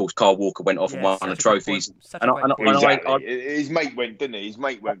 of course, Kyle Walker went off and won the trophies. His mate went, didn't he? His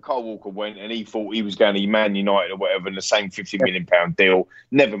mate went, Kyle Walker went, and he thought he was going to Man United or whatever, and the same £50 million deal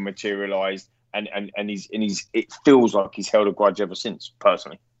never materialised. And it feels like he's held a grudge ever since,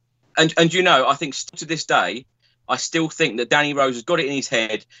 personally. And I think to this day, I still think that Danny Rose has got it in his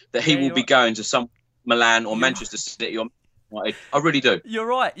head that he will be going to some Milan or Manchester City or United. I really do. You're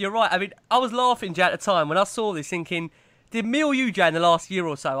right. I mean, I was laughing, Jay, at the time when I saw this, thinking, did me or you, Jay, in the last year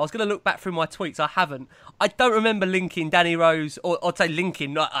or so, I was going to look back through my tweets, I haven't. I don't remember linking Danny Rose, or I'd say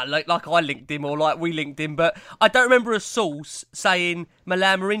linking, like I linked him or like we linked him, but I don't remember a source saying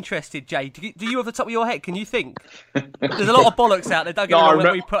Milan were interested, Jay. Do you, off the top of your head, can you think? There's a lot of bollocks out there, don't get me wrong,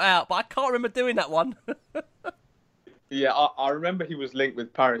 that we put out, but I can't remember doing that one. Yeah, I remember he was linked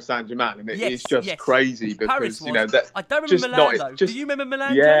with Paris Saint-Germain, and it's just crazy because, that... I don't remember Milan, though. Do you remember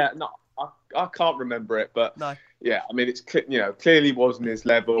Milan, Yeah, Jay? No, I can't remember it, but... No. Yeah, I mean, it's clearly wasn't his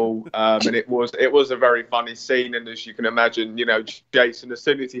level, and it was a very funny scene. And as you can imagine, Jason, as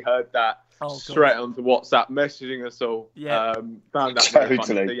soon as he heard that, straight onto WhatsApp, messaging us all. Yeah, found that very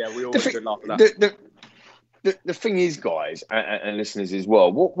funny. So, yeah, we all had a laugh at that. The thing is, guys, and listeners as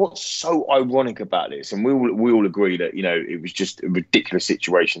well, what's so ironic about this, and we all agree that it was just a ridiculous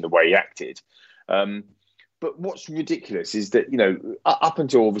situation the way he acted. But what's ridiculous is that up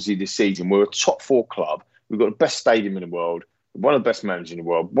until obviously this season, we're a top 4 club. We've got the best stadium in the world, one of the best managers in the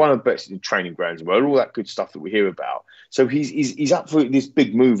world, one of the best training grounds in the world, all that good stuff that we hear about. So he's up for this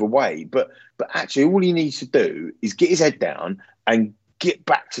big move away. But actually, all he needs to do is get his head down and get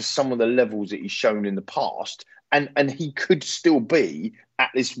back to some of the levels that he's shown in the past. And he could still be at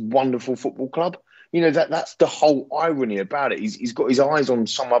this wonderful football club. That's the whole irony about it. He's got his eyes on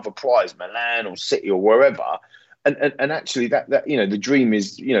some other prize, Milan or City or wherever. And actually, that the dream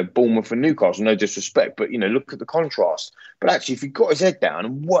is Bournemouth and Newcastle. No disrespect, but look at the contrast. But actually, if he got his head down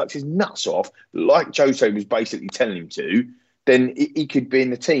and worked his nuts off, like Jose was basically telling him to, then he could be in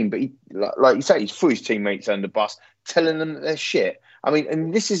the team. But he, like you say, he's threw his teammates under the bus, telling them that they're shit. I mean,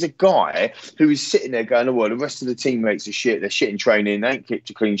 and this is a guy who is sitting there going, "Oh well, the rest of the teammates are shit. They're shit in training. They ain't kept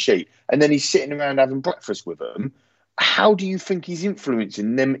a clean sheet." And then he's sitting around having breakfast with them. How do you think he's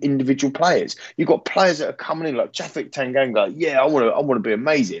influencing them individual players? You've got players that are coming in like Japhet Tanganga. Yeah, I want to be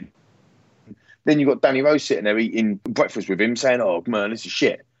amazing. Then you've got Danny Rose sitting there eating breakfast with him, saying, "Oh man, this is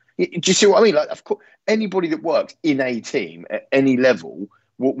shit." Do you see what I mean? Like, of course, anybody that works in a team at any level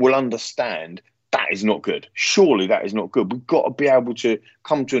will understand that is not good. Surely that is not good. We've got to be able to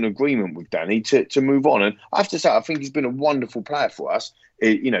come to an agreement with Danny to move on. And I have to say, I think he's been a wonderful player for us.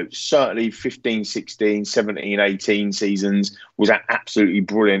 Certainly 15, 16, 17, 18 seasons was absolutely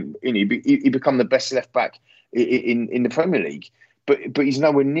brilliant. He become the best left back in the Premier League. But he's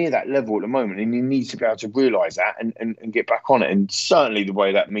nowhere near that level at the moment, and he needs to be able to realise that and get back on it. And certainly the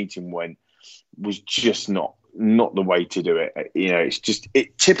way that meeting went was just not the way to do it.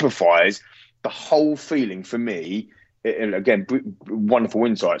 It typifies the whole feeling for me. And again, wonderful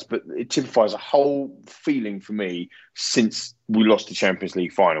insights, but it typifies a whole feeling for me since we lost the Champions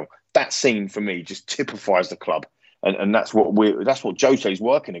League final. That scene for me just typifies the club, and that's what Jose's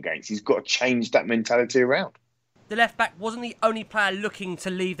working against. He's got to change that mentality around. The left-back wasn't the only player looking to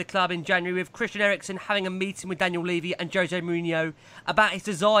leave the club in January, with Christian Eriksen having a meeting with Daniel Levy and Jose Mourinho about his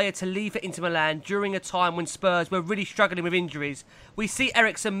desire to leave for Inter Milan during a time when Spurs were really struggling with injuries. We see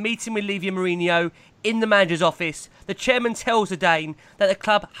Eriksen meeting with Levy and Mourinho in the manager's office. The chairman tells the Dane that the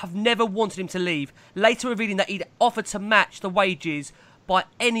club have never wanted him to leave, later revealing that he'd offered to match the wages by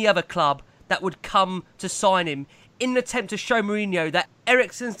any other club that would come to sign him, in an attempt to show Mourinho that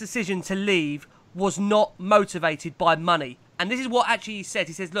Eriksen's decision to leave was not motivated by money. And this is what actually he said.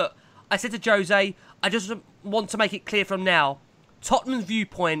 He says, "Look, I said to Jose, I just want to make it clear from now, Tottenham's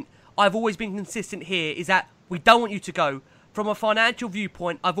viewpoint, I've always been consistent here, is that we don't want you to go. From a financial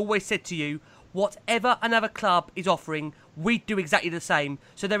viewpoint, I've always said to you, whatever another club is offering, we'd do exactly the same.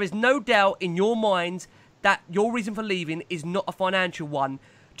 So there is no doubt in your mind that your reason for leaving is not a financial one."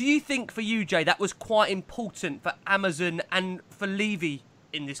 Do you think for you, Jay, that was quite important for Amazon and for Levy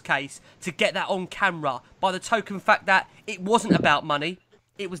in this case to get that on camera, by the token fact that it wasn't about money,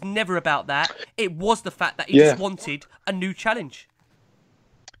 it was never about that, it was the fact that he just wanted a new challenge?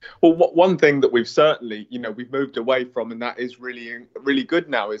 Well, one thing that we've certainly, we've moved away from, and that is really, really good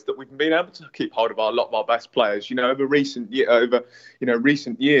now, is that we've been able to keep hold of a lot of our best players. Over recent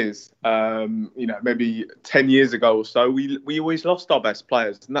years, maybe 10 years ago or so, we always lost our best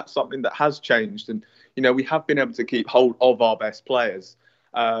players, and that's something that has changed. And we have been able to keep hold of our best players.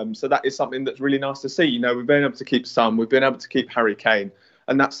 So that is something that's really nice to see. You know, we've been able to keep Son, we've been able to keep Harry Kane,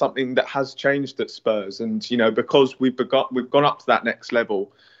 and that's something that has changed at Spurs. And, you know, because we've gone up to that next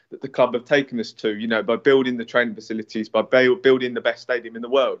level that the club have taken us to, you know, by building the training facilities, by building the best stadium in the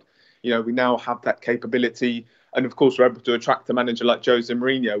world. You know, we now have that capability. And of course, we're able to attract a manager like Jose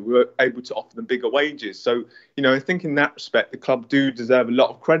Mourinho. We're able to offer them bigger wages. So, you know, I think in that respect, the club do deserve a lot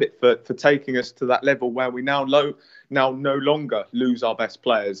of credit for taking us to that level where we now no longer lose our best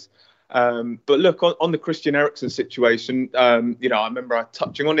players. But look, on the Christian Eriksen situation, you know, I remember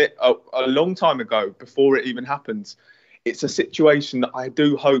touching on it a long time ago before it even happened. It's a situation that I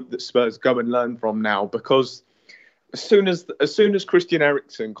do hope that Spurs go and learn from now, because as soon as Christian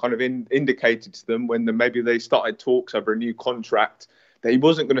Eriksen kind of indicated to them when maybe they started talks over a new contract that he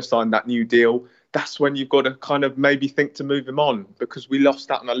wasn't going to sign that new deal, that's when you've got to kind of maybe think to move him on, because we lost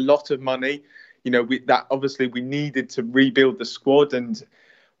out on a lot of money. You know, we needed to rebuild the squad, and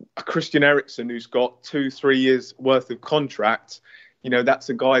Christian Eriksen, who's got 2-3 years worth of contract, you know, that's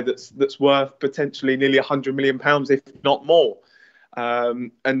a guy that's worth potentially nearly £100 million, if not more.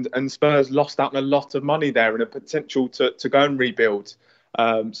 And Spurs lost out on a lot of money there and a potential to go and rebuild.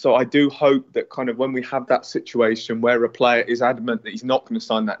 So I do hope that kind of when we have that situation where a player is adamant that he's not going to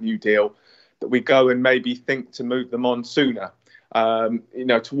sign that new deal, that we go and maybe think to move them on sooner. You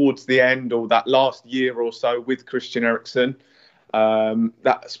know, towards the end or that last year or so with Christian Eriksen,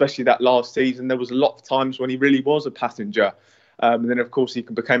 especially that last season, there was a lot of times when he really was a passenger. And then, of course, he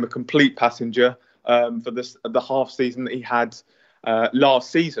became a complete passenger for the half season that he had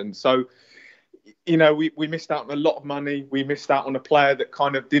last season. So, you know, we missed out on a lot of money. We missed out on a player that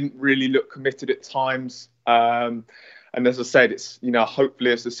kind of didn't really look committed at times. And as I said, it's, you know,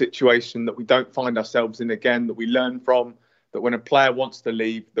 hopefully it's a situation that we don't find ourselves in again, that we learn from, that when a player wants to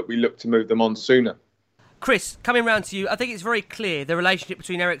leave, that we look to move them on sooner. Chris, coming round to you, I think it's very clear the relationship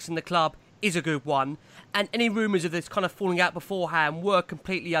between Eriksen and the club is a good one, and any rumours of this kind of falling out beforehand were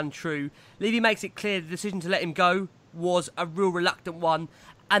completely untrue. Levy makes it clear the decision to let him go was a real reluctant one,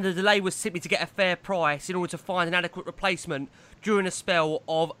 and the delay was simply to get a fair price in order to find an adequate replacement during a spell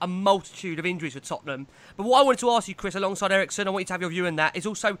of a multitude of injuries for Tottenham. But what I wanted to ask you, Chris, alongside Eriksen, I want you to have your view on that, is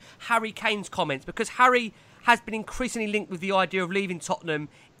also Harry Kane's comments, because Harry has been increasingly linked with the idea of leaving Tottenham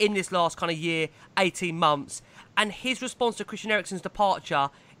in this last kind of year, 18 months. And his response to Christian Eriksen's departure,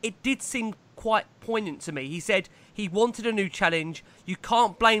 it did seem quite poignant to me. He said he wanted a new challenge. You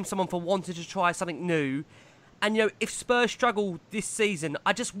can't blame someone for wanting to try something new. And, you know, if Spurs struggle this season,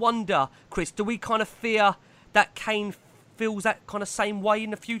 I just wonder, Chris, do we kind of fear that Kane feels that kind of same way in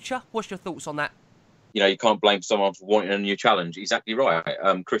the future? What's your thoughts on that? You know, you can't blame someone for wanting a new challenge. Exactly right.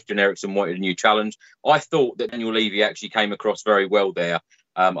 Christian Eriksen wanted a new challenge. I thought that Daniel Levy actually came across very well there.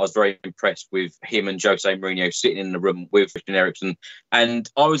 I was very impressed with him and Jose Mourinho sitting in the room with Christian Eriksen. And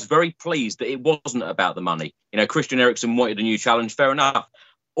I was very pleased that it wasn't about the money. You know, Christian Eriksen wanted a new challenge. Fair enough.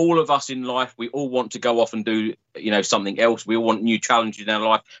 All of us in life, we all want to go off and do, you know, something else. We all want new challenges in our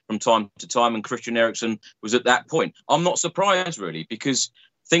life from time to time. And Christian Eriksen was at that point. I'm not surprised, really, because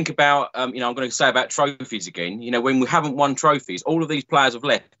think about, you know, I'm going to say about trophies again. You know, when we haven't won trophies, all of these players have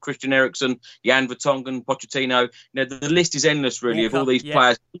left. Christian Eriksen, Jan Vertonghen, Pochettino. You know, the list is endless, really, of all these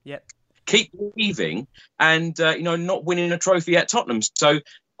players. Keep leaving and, you know, not winning a trophy at Tottenham. So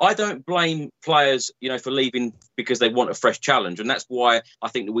I don't blame players, you know, for leaving because they want a fresh challenge. And that's why I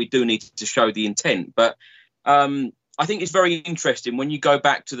think that we do need to show the intent. But I think it's very interesting when you go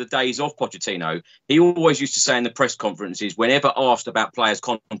back to the days of Pochettino. He always used to say in the press conferences, whenever asked about players'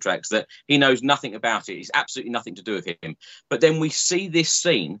 contracts, that he knows nothing about it. It's absolutely nothing to do with him. But then we see this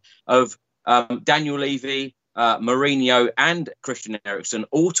scene of Daniel Levy, Mourinho and Christian Eriksen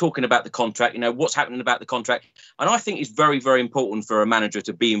all talking about the contract, you know, what's happening about the contract. And I think it's very, very important for a manager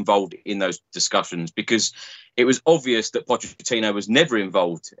to be involved in those discussions, because it was obvious that Pochettino was never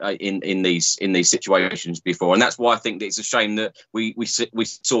involved in these situations before. And that's why I think that it's a shame that we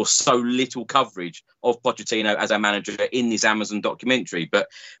saw so little coverage of Pochettino as our manager in this Amazon documentary. But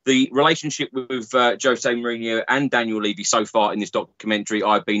the relationship with Jose Mourinho and Daniel Levy so far in this documentary,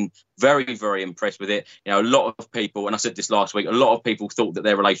 I've been very, very impressed with it. You know, a lot of people, and I said this last week, a lot of people thought that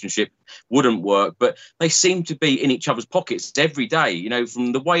their relationship wouldn't work, but they seem to be in each other's pockets every day. You know,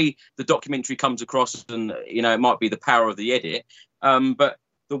 from the way the documentary comes across, and, you know, it might be the power of the edit, but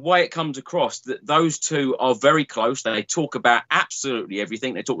the way it comes across, that those two are very close. They talk about absolutely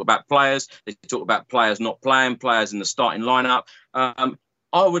everything. They talk about players. They talk about players not playing, players in the starting lineup.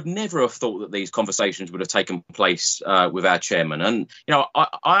 I would never have thought that these conversations would have taken place with our chairman. And, you know,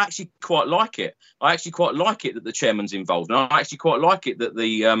 I actually quite like it. I actually quite like it that the chairman's involved. And I actually quite like it that the,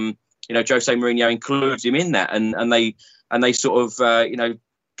 you know, Jose Mourinho includes him in that. And they and they sort of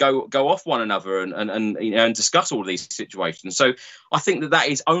go off one another and discuss all of these situations. So I think that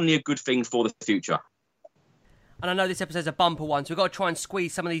is only a good thing for the future. And I know this episode's a bumper one, so we've got to try and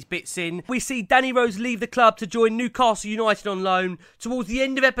squeeze some of these bits in. We see Danny Rose leave the club to join Newcastle United on loan. Towards the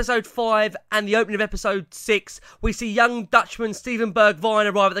end of episode 5 and the opening of episode 6, we see young Dutchman Steven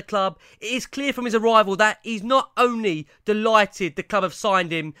Bergwijn arrive at the club. It is clear from his arrival that he's not only delighted the club have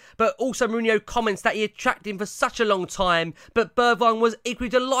signed him, but also Mourinho comments that he had tracked him for such a long time, but Bergwijn was equally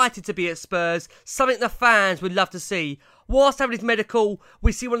delighted to be at Spurs, something the fans would love to see. Whilst having his medical,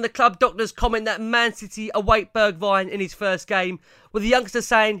 we see one of the club doctors comment that Man City await Bergwijn in his first game, with the youngster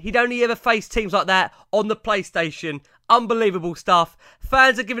saying he'd only ever faced teams like that on the PlayStation. Unbelievable stuff.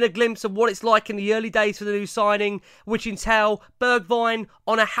 Fans are given a glimpse of what it's like in the early days for the new signing, which entail Bergwijn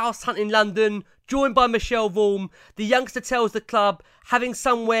on a house hunt in London, joined by Michel Vorm. The youngster tells the club having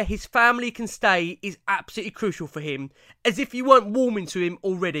somewhere his family can stay is absolutely crucial for him, as if you weren't warming to him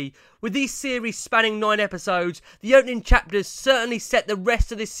already. With these series spanning 9 episodes, the opening chapters certainly set the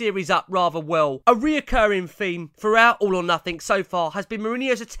rest of this series up rather well. A reoccurring theme throughout All or Nothing so far has been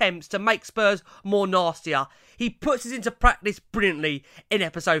Mourinho's attempts to make Spurs more nastier. He puts this into practice brilliantly in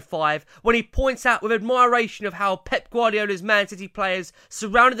episode 5 when he points out with admiration of how Pep Guardiola's Man City players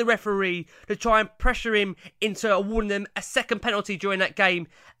surrounded the referee to try and pressure him into awarding them a second penalty during that game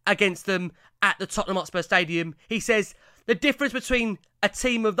against them at the Tottenham Hotspur Stadium. He says, the difference between a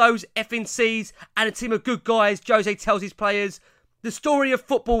team of those effing C's and a team of good guys, Jose tells his players, the story of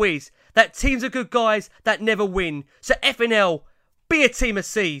football is that teams are good guys that never win. So FNL, be a team of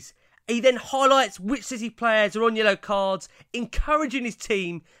C's. He then highlights which City players are on yellow cards, encouraging his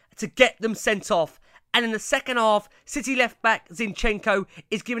team to get them sent off. And in the second half, City left-back Zinchenko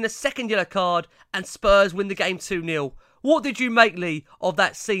is given a second yellow card and Spurs win the game 2-0. What did you make, Lee, of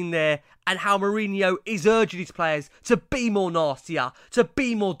that scene there and how Mourinho is urging his players to be more nastier, to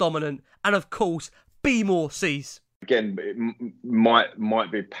be more dominant, and of course, be more C's? Again, it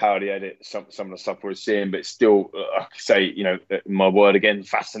might be parody edit some of the stuff we're seeing, but still, I say, my word again,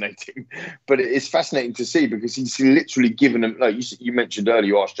 fascinating. But it's fascinating to see because he's literally given them, like you mentioned earlier,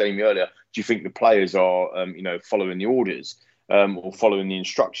 you asked Jamie earlier, do you think the players are, following the orders or following the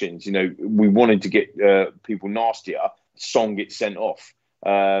instructions? We wanted to get people nastier. Song gets sent off.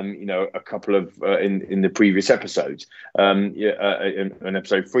 A couple of in the previous episodes, in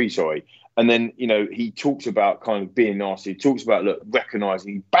episode 3, sorry. And then, he talks about kind of being nasty. He talks about,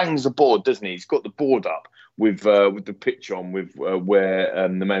 recognising. He bangs the board, doesn't he? He's got the board up with the pitch on with where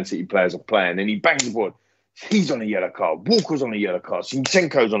the Man City players are playing. And he bangs the board. He's on a yellow card. Walker's on a yellow card.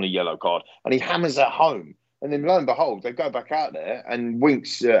 Zinchenko's on a yellow card. And he hammers that home. And then lo and behold, they go back out there and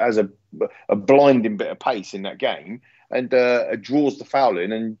Winks has a blinding bit of pace in that game and draws the foul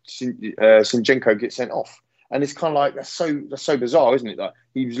in and Zinchenko gets sent off. And it's kind of like, that's so bizarre, isn't it? Like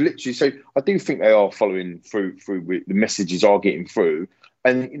he was literally, so I do think they are following through with the messages are getting through.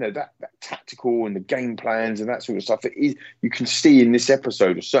 And, that tactical and the game plans and that sort of stuff, it is, you can see in this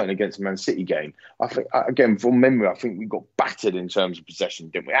episode, certainly against the Man City game, I think, again, from memory, I think we got battered in terms of possession,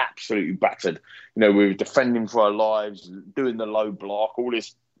 didn't we? Absolutely battered. We were defending for our lives, doing the low block, all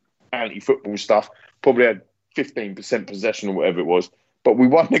this anti-football stuff, probably had 15% possession or whatever it was, but we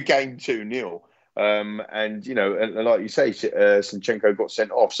won the game 2-0. And like you say, Zinchenko got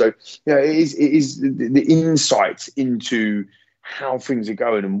sent off. So, it is the insights into how things are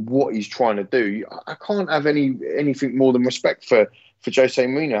going and what he's trying to do. I can't have anything more than respect for Jose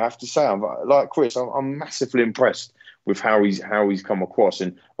Mourinho. I have to say, I'm like Chris, I'm massively impressed with how he's come across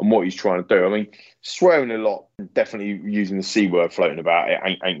and what he's trying to do. I mean, swearing a lot, definitely using the C word floating about it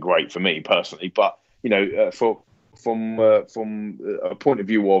ain't great for me personally. But from a point of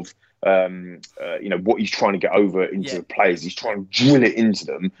view of what he's trying to get over into the players, he's trying to drill it into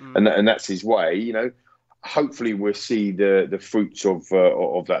them, and that's his way. Hopefully we'll see the fruits of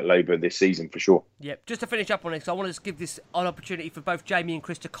that labour this season for sure. Yeah, just to finish up on it, so I want to just give this an opportunity for both Jamie and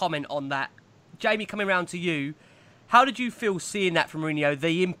Chris to comment on that. Jamie, coming round to you, how did you feel seeing that from Mourinho,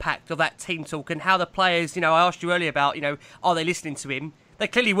 the impact of that team talk and how the players, I asked you earlier about, are they listening to him? They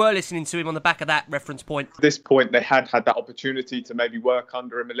clearly were listening to him on the back of that reference point. At this point, they had that opportunity to maybe work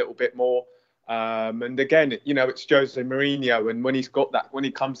under him a little bit more. And again, it's Jose Mourinho. And when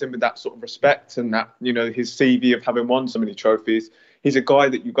he comes in with that sort of respect and that, his CV of having won so many trophies, he's a guy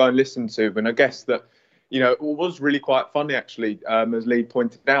that you go and listen to. And I guess that, it was really quite funny, actually, as Lee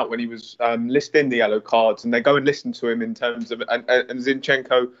pointed out, when he was listing the yellow cards and they go and listen to him in terms of, and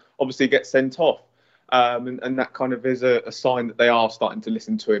Zinchenko obviously gets sent off. And that kind of is a sign that they are starting to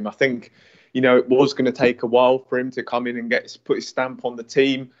listen to him. I think, it was going to take a while for him to come in and put his stamp on the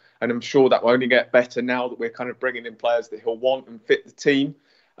team. And I'm sure that will only get better now that we're kind of bringing in players that he'll want and fit the team.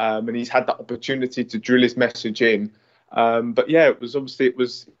 And he's had that opportunity to drill his message in. But yeah,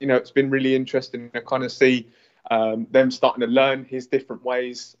 it's been really interesting to kind of see them starting to learn his different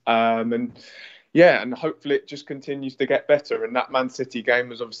ways. And hopefully it just continues to get better. And that Man City game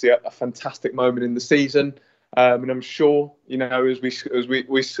was obviously a fantastic moment in the season. And I'm sure, as we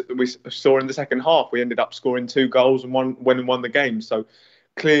saw in the second half, we ended up scoring 2 goals and won the game. So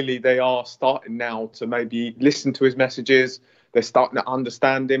clearly they are starting now to maybe listen to his messages. They're starting to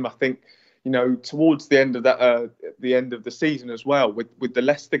understand him. I think, towards the end of the season as well, with the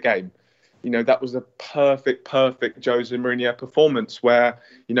Leicester game, that was a perfect Jose Mourinho performance where,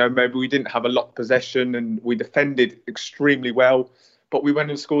 maybe we didn't have a lot of possession and we defended extremely well, but we went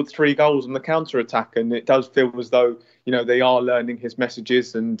and scored 3 goals on the counter-attack. And it does feel as though, they are learning his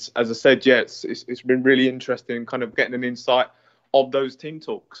messages. And as I said, it's been really interesting kind of getting an insight of those team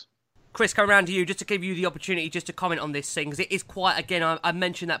talks. Chris, coming round to you, just to give you the opportunity just to comment on this thing, because it is quite, again, I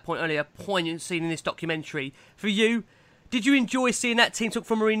mentioned that point earlier, poignant scene in this documentary. For you, did you enjoy seeing that team talk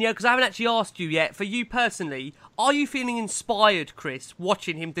from Mourinho? Because I haven't actually asked you yet. For you personally, are you feeling inspired, Chris,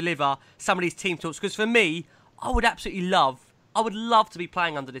 watching him deliver some of these team talks? Because for me, I would love to be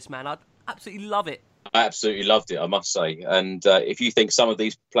playing under this man. I'd absolutely love it. I absolutely loved it, I must say. And if you think some of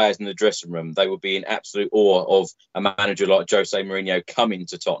these players in the dressing room, they would be in absolute awe of a manager like Jose Mourinho coming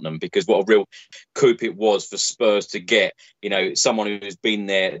to Tottenham, because what a real coup it was for Spurs to get, someone who's been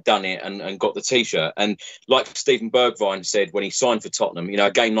there, done it and got the T-shirt. And like Steven Bergwijn said when he signed for Tottenham,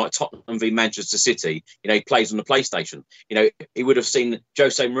 a game like Tottenham v Manchester City, he plays on the PlayStation. He would have seen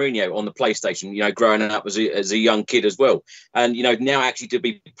Jose Mourinho on the PlayStation, growing up as a young kid as well. And, now actually to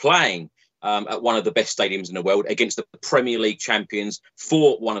be playing at one of the best stadiums in the world against the Premier League champions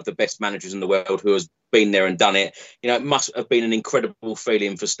for one of the best managers in the world who has been there and done it. It must have been an incredible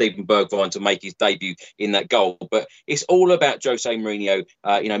feeling for Steven Bergwijn to make his debut in that goal. But it's all about Jose Mourinho,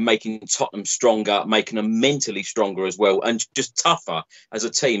 making Tottenham stronger, making them mentally stronger as well, and just tougher as a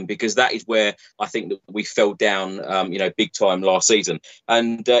team, because that is where I think that we fell down, big time last season.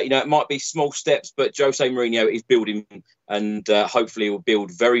 And, it might be small steps, but Jose Mourinho is building, and hopefully will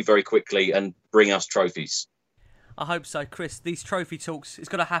build very, very quickly and bring us trophies. I hope so, Chris. These trophy talks, it's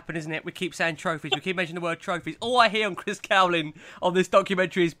got to happen, isn't it? We keep saying trophies. We keep mentioning the word trophies. All I hear on Chris Cowling on this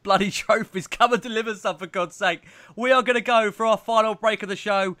documentary is bloody trophies. Come and deliver some, for God's sake. We are going to go for our final break of the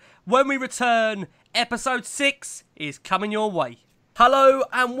show. When we return, episode 6 is coming your way. Hello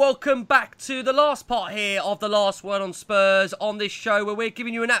and welcome back to the last part here of The Last Word on Spurs on this show, where we're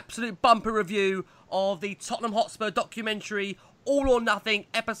giving you an absolute bumper review of the Tottenham Hotspur documentary, All or Nothing,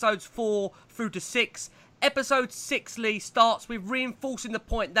 episodes 4 through to 6. Episode 6, Lee, starts with reinforcing the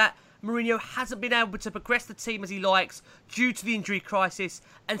point that Mourinho hasn't been able to progress the team as he likes due to the injury crisis,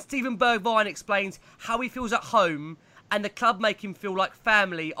 and Steven Bergwijn explains how he feels at home and the club make him feel like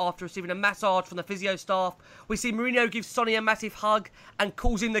family after receiving a massage from the physio staff. We see Mourinho give Sonny a massive hug and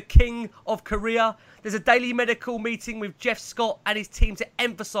calls him the King of Korea. There's a daily medical meeting with Jeff Scott and his team to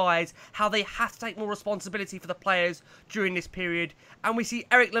emphasise how they have to take more responsibility for the players during this period. And we see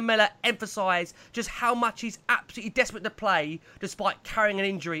Eric Lamela emphasise just how much he's absolutely desperate to play despite carrying an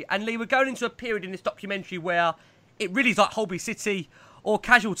injury. And Lee, we're going into a period in this documentary where it really is like Holby City or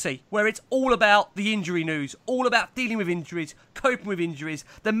Casualty, where it's all about the injury news, all about dealing with injuries, coping with injuries,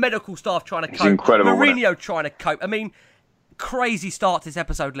 the medical staff trying to cope, incredible, Mourinho trying to cope. I mean, crazy start to this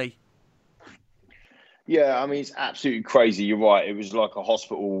episode, Lee. Yeah, I mean, it's absolutely crazy. You're right. It was like a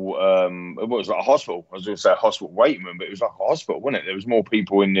hospital. It was like a hospital. I was going to say a hospital waiting room, but it was like a hospital, wasn't it? There was more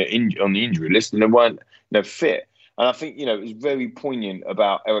people on the injury list, and they weren't fit. And I think, it was very poignant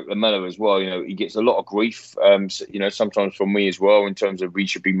about Eric Lamela as well. He gets a lot of grief, sometimes from me as well, in terms of he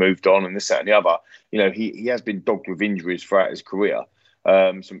should be moved on and this, that and the other. He has been dogged with injuries throughout his career,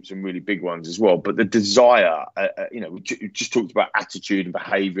 some really big ones as well. But the desire, we just talked about attitude and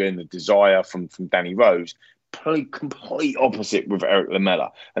behaviour, and the desire from Danny Rose, complete opposite with Eric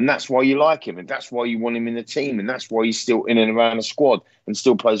Lamela. And that's why you like him, and that's why you want him in the team, and that's why he's still in and around the squad and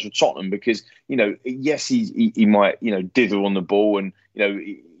still plays for Tottenham, because yes, he might dither on the ball, and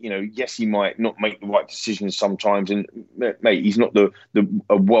yes, he might not make the right decisions sometimes, and mate, he's not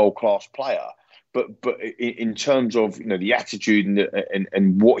a world-class player. But in terms of the attitude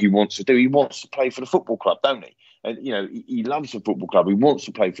and what he wants to do, he wants to play for the football club, don't he? And he loves the football club. He wants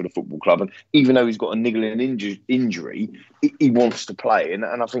to play for the football club, and even though he's got a niggling injury, he wants to play. And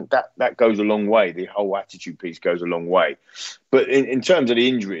I think that goes a long way. The whole attitude piece goes a long way. But in terms of the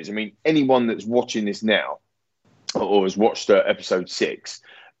injuries, I mean, anyone that's watching this now or has watched episode 6,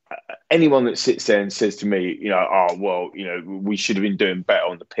 anyone that sits there and says to me, we should have been doing better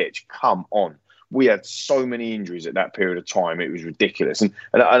on the pitch. Come on. We had so many injuries at that period of time. It was ridiculous. And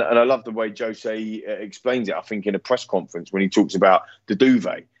I love the way Jose explains it, I think, in a press conference when he talks about the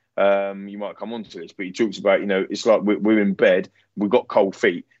duvet. You might come on to this, but he talks about, it's like we're in bed, we've got cold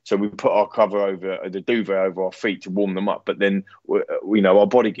feet, so we put our cover over the duvet over our feet to warm them up, but then, our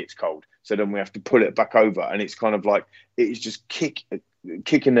body gets cold. So then we have to pull it back over. And it's kind of like, it's just kicking the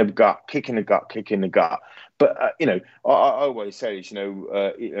gut. But, I always say,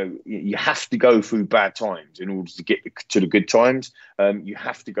 you have to go through bad times in order to get to the good times. You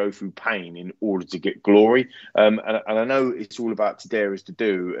have to go through pain in order to get glory. And I know it's all about to dare is to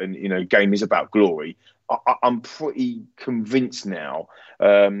do. And, game is about glory. I'm pretty convinced now,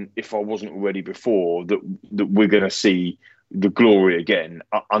 if I wasn't already before, that we're going to see the glory again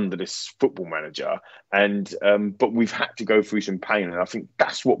under this football manager. And but we've had to go through some pain, and I think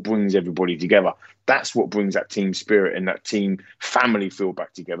that's what brings everybody together. That's what brings that team spirit and that team family feel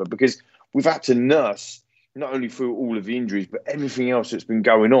back together, because we've had to nurse not only through all of the injuries but everything else that's been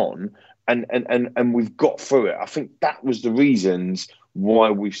going on, and we've got through it. I think that was the reasons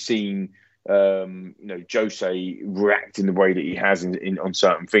why we've seen Jose react in the way that he has on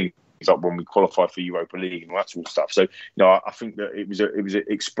certain things, like when we qualified for Europa League and all that sort of stuff. So, I think that it was an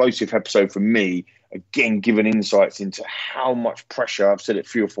explosive episode for me, again, giving insights into how much pressure, I've said it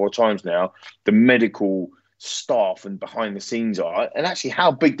 3 or 4 times now, the medical staff and behind the scenes are, and actually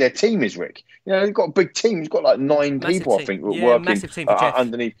how big their team is, Rick. They've got a big team. He's got like 9 massive people, team. I think, working massive team for Jeff.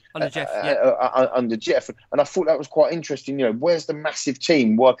 Under Jeff. And I thought that was quite interesting. Where's the massive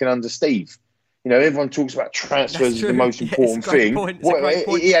team working under Steve? Everyone talks about transfers as the most important thing.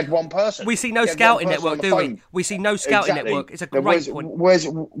 He had one person. We see no scouting network, do we? We see no scouting network. It's a great point.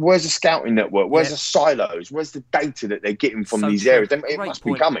 Where's the scouting network? Where's the silos? Where's the data that they're getting from these areas? It must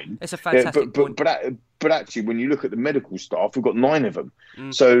be coming. It's a fantastic point. But actually, when you look at the medical staff, we've got 9 of them.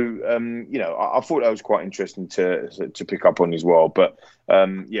 So, I thought that was quite interesting to pick up on as well. But,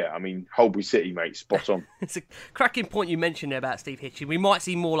 Holby City, mate, spot on. It's a cracking point you mentioned there about Steve Hitchen. We might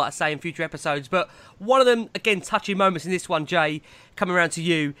see more, like I say, in future episodes. But one of them, again, touching moments in this one, Jay, coming around to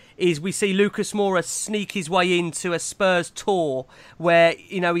you, is we see Lucas Moura sneak his way into a Spurs tour where,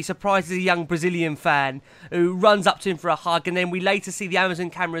 he surprises a young Brazilian fan who runs up to him for a hug. And then we later see the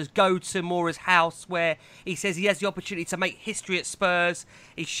Amazon cameras go to Moura's house where he says he has the opportunity to make history at Spurs.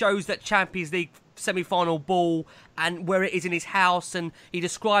 He shows that Champions League semi-final ball and where it is in his house, and he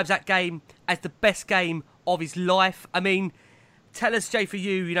describes that game as the best game of his life. I mean, tell us, Jay, for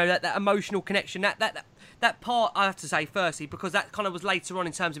you, that emotional connection, that part, I have to say, firstly, because that kind of was later on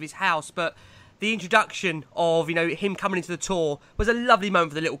in terms of his house, but the introduction of, him coming into the tour was a lovely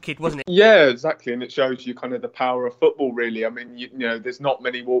moment for the little kid, wasn't it? Yeah, exactly. And it shows you kind of the power of football, really. I mean, there's not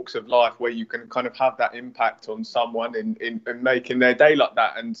many walks of life where you can kind of have that impact on someone in making their day like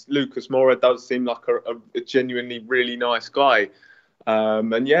that. And Lucas Moura does seem like a genuinely really nice guy.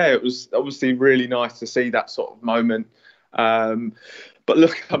 It was obviously really nice to see that sort of moment. But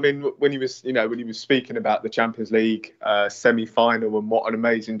look, I mean, when he was speaking about the Champions League semi-final and what an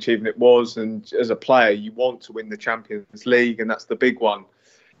amazing achievement it was, and as a player, you want to win the Champions League, and that's the big one.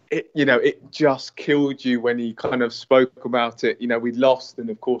 It just killed you when he kind of spoke about it. We'd lost, and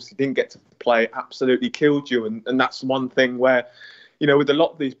of course, he didn't get to play. It absolutely killed you, and that's one thing where, with a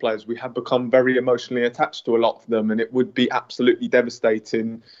lot of these players, we have become very emotionally attached to a lot of them, and it would be absolutely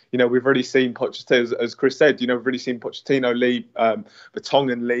devastating. We've already seen Pochettino, as Chris said, we've already seen Pochettino leave,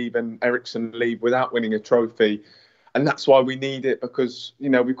 Vertonghen leave, and Eriksen leave without winning a trophy. And that's why we need it, because,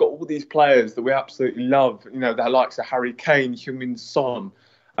 we've got all these players that we absolutely love, the likes of Harry Kane, Heung-min Son,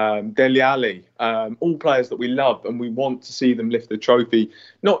 Dele Alli, all players that we love, and we want to see them lift the trophy,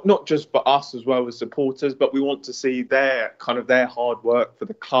 not just for us as well as supporters, but we want to see their hard work for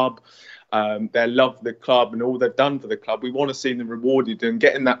the club, their love for the club and all they've done for the club. We want to see them rewarded and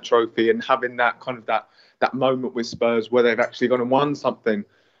getting that trophy and having that kind of that moment with Spurs where they've actually gone and won something.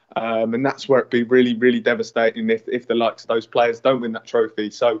 And that's where it'd be really, really devastating if the likes of those players don't win that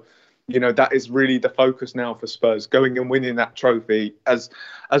trophy. So, that is really the focus now for Spurs, going and winning that trophy. As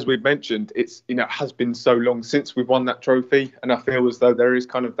we've mentioned, it's it has been so long since we've won that trophy, and I feel as though there is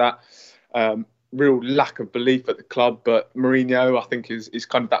kind of that real lack of belief at the club. But Mourinho, I think, is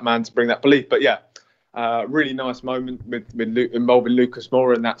kind of that man to bring that belief. But yeah, really nice moment involving Lucas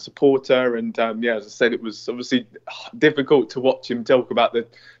Moura and that supporter. And as I said, it was obviously difficult to watch him talk about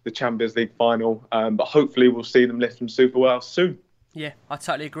the Champions League final, but hopefully we'll see them lift from Super Wales soon. Yeah, I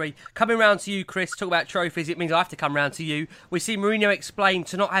totally agree. Coming round to you, Chris, talk about trophies, it means I have to come round to you. We see Mourinho explain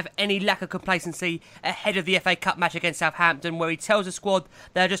to not have any lack of complacency ahead of the FA Cup match against Southampton, where he tells the squad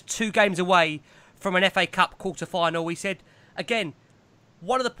they're just 2 games away from an FA Cup quarter-final. He said, again,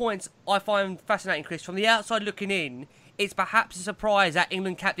 one of the points I find fascinating, Chris, from the outside looking in, it's perhaps a surprise that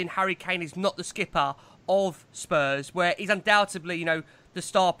England captain Harry Kane is not the skipper of Spurs, where he's undoubtedly, the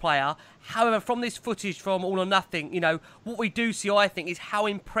star player. However, from this footage from All or Nothing, what we do see, I think, is how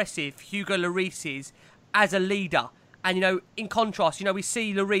impressive Hugo Lloris is as a leader. And, in contrast, we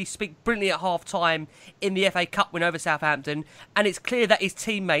see Lloris speak brilliantly at half-time in the FA Cup win over Southampton, and it's clear that his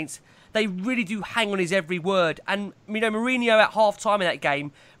teammates, they really do hang on his every word. And, Mourinho at half-time in that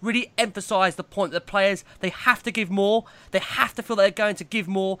game really emphasised the point that the players, they have to give more. They have to feel that they're going to give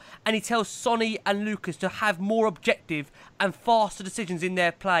more. And he tells Sonny and Lucas to have more objective and faster decisions in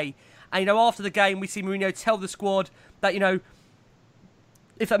their play. And, after the game, we see Mourinho tell the squad that,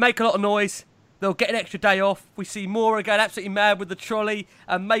 if they make a lot of noise, they'll get an extra day off. We see Moura going absolutely mad with the trolley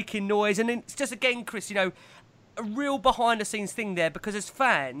and making noise. And it's just, again, Chris, a real behind-the-scenes thing there, because as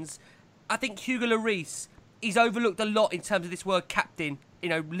fans, I think Hugo Lloris, he's overlooked a lot in terms of this word captain,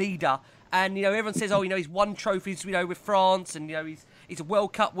 leader. And, everyone says, he's won trophies, with France, and, he's a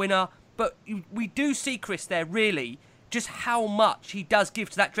World Cup winner. But we do see, Chris, there, really, just how much he does give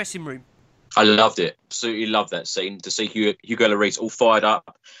to that dressing room. I loved it. Absolutely loved that scene. To see Hugo Lloris all fired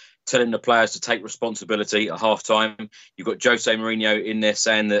up, telling the players to take responsibility at half-time. You've got Jose Mourinho in there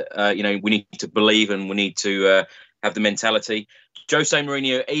saying that, we need to believe and we need to have the mentality. Jose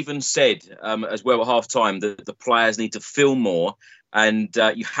Mourinho even said as well at half-time that the players need to feel more, and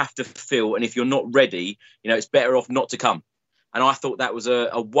you have to feel, and if you're not ready, it's better off not to come. And I thought that was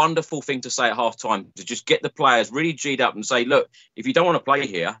a wonderful thing to say at half-time, to just get the players really G'd up and say, look, if you don't want to play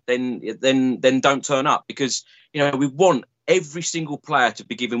here, then don't turn up, because, we want every single player to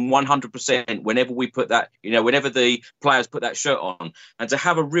be given 100% whenever we put that, whenever the players put that shirt on. And to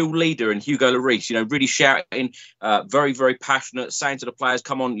have a real leader in Hugo Lloris, really shouting, very, very passionate, saying to the players,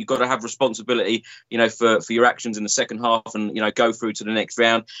 come on, you've got to have responsibility, for your actions in the second half and, go through to the next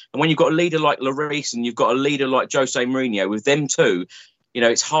round. And when you've got a leader like Lloris and you've got a leader like Jose Mourinho, with them two,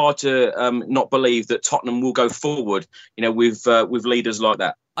 it's hard to not believe that Tottenham will go forward, with leaders like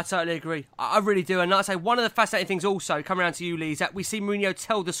that. I totally agree. I really do. And like I say, one of the fascinating things also, coming around to you, Lee, is that we see Mourinho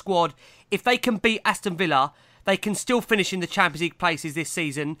tell the squad, if they can beat Aston Villa, they can still finish in the Champions League places this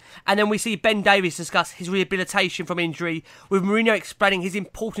season. And then we see Ben Davies discuss his rehabilitation from injury, with Mourinho explaining his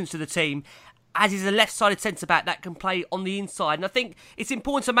importance to the team, as he's a left-sided centre-back that can play on the inside. And I think it's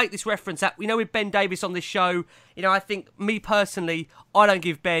important to make this reference that, with Ben Davies on this show, I think, me personally, I don't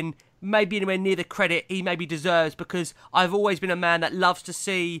give Ben maybe anywhere near the credit he maybe deserves, because I've always been a man that loves to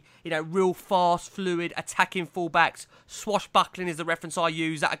see, real fast, fluid, attacking fullbacks. Swashbuckling is the reference I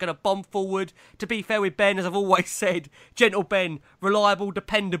use, that are going to bomb forward. To be fair with Ben, as I've always said, gentle Ben, reliable,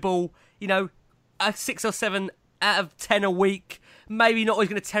 dependable, a 6 or 7 out of 10 a week. Maybe not always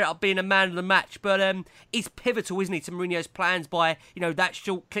going to tear it up being a man of the match, but he's pivotal, isn't he, to Mourinho's plans by, that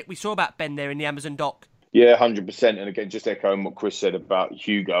short clip we saw about Ben there in the Amazon doc. Yeah, 100%. And again, just echoing what Chris said about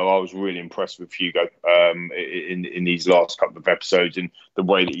Hugo, I was really impressed with Hugo in these last couple of episodes, and the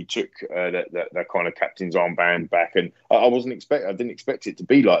way that he took that kind of captain's armband back. And I didn't expect it to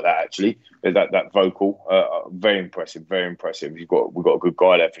be like that, actually. That vocal, very impressive, very impressive. We've got a good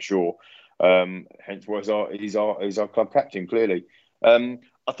guy there for sure. Hence why he's our club captain, clearly.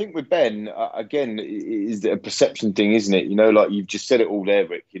 I think with Ben, again, is a perception thing, isn't it? Like you've just said it all there,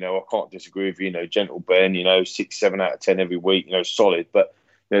 Rick. I can't disagree with you. Gentle Ben, 6, 7 out of 10 every week, solid. But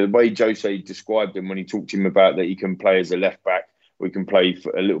the way Jose described him when he talked to him about that he can play as a left back, or he can play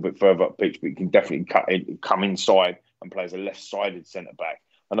for a little bit further up pitch, but he can definitely come inside and play as a left-sided centre back.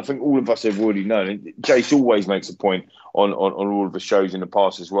 And I think all of us have already known. And Jace always makes a point on all of the shows in the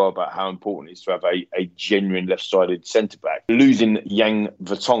past as well about how important it is to have a genuine left-sided centre-back. Losing Jan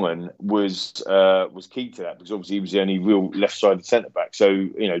Vertonghen was key to that, because obviously he was the only real left-sided centre-back. So,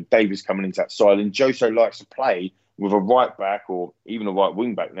 Davies coming into that side. And Jose likes to play with a right-back or even a right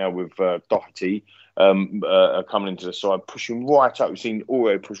wing-back now with Doherty coming into the side, pushing right up. We've seen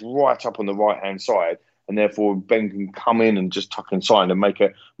Aurier push right up on the right-hand side. And therefore, Ben can come in and just tuck inside and make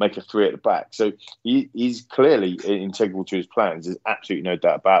a 3 at the back. So he's clearly integral to his plans. There's absolutely no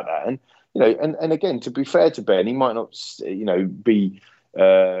doubt about that. And and again, to be fair to Ben, he might not be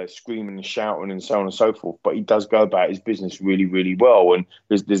screaming and shouting and so on and so forth. But he does go about his business really, really well. And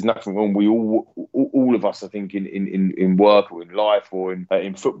there's nothing wrong. We all of us, I think, in work or in life or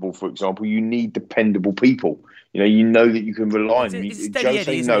in football, for example, you need dependable people. You know that you can rely on him.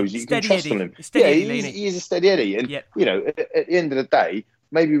 Jose knows you can trust on him. Yeah, he is a steady Eddie. And, at the end of the day,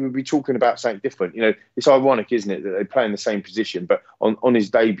 maybe we'll be talking about something different. It's ironic, isn't it, that they play in the same position, but on his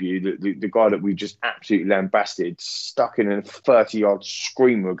debut, the guy that we just absolutely lambasted stuck in a 30-yard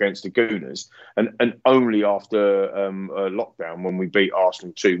screamer against the Gooners, and only after lockdown, when we beat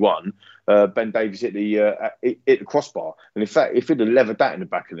Arsenal 2-1, Ben Davies hit the crossbar. And in fact, if he'd have levered that in the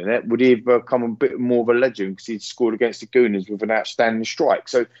back of the net, would he have become a bit more of a legend because he'd scored against the Gooners with an outstanding strike?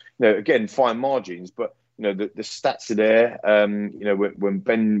 So, again, fine margins, but the stats are there. When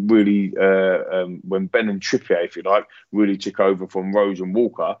Ben really, when Ben and Trippier, if you like, really took over from Rose and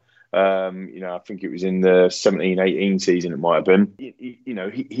Walker. I think it was in the 17-18 season. It might have been.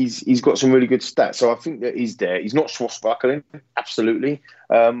 He's got some really good stats. So I think that he's there. He's not swashbuckling, absolutely,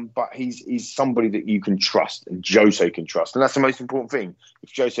 but he's somebody that you can trust, and Jose can trust, and that's the most important thing.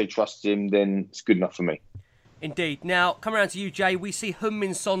 If Jose trusts him, then it's good enough for me. Indeed. Now, coming around to you, Jay, we see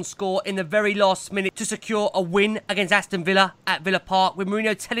Heung-min Son score in the very last minute to secure a win against Aston Villa at Villa Park, with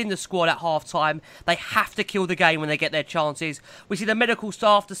Mourinho telling the squad at half-time they have to kill the game when they get their chances. We see the medical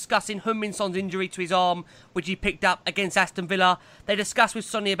staff discussing Heung-min Son's injury to his arm, which he picked up against Aston Villa. They discuss with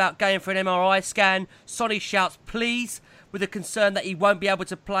Sonny about going for an MRI scan. Sonny shouts, please, with a concern that he won't be able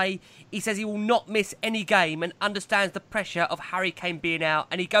to play. He says he will not miss any game and understands the pressure of Harry Kane being out.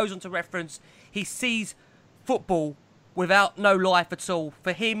 And he goes on to reference, he sees football without no life at all.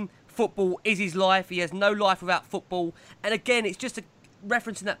 For him, football is his life. He has no life without football. And again, it's just a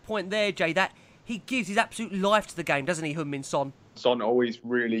reference in that point there, Jay, that he gives his absolute life to the game, doesn't he, Heung-min Son? Son, always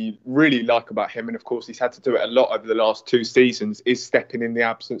really, really like about him, and of course he's had to do it a lot over the last 2 seasons, is stepping in the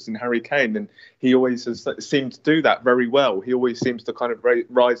absence in Harry Kane, and he always has seemed to do that very well. He always seems to kind of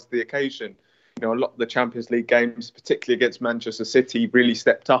rise to the occasion. A lot of the Champions League games, particularly against Manchester City, really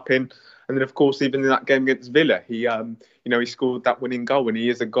stepped up in. And then, of course, even in that game against Villa, he scored that winning goal. And he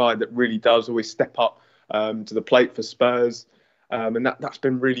is a guy that really does always step up to the plate for Spurs. And that's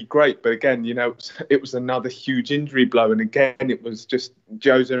been really great. But again, it was another huge injury blow. And again, it was just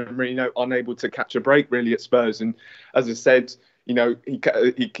Jose Mourinho unable to catch a break, really, at Spurs. And as I said,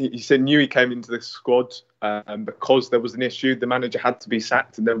 he said knew he came into the squad because there was an issue. The manager had to be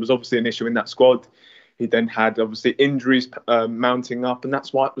sacked, and there was obviously an issue in that squad. He then had obviously injuries mounting up, and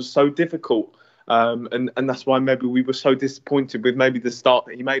that's why it was so difficult. And that's why maybe we were so disappointed with maybe the start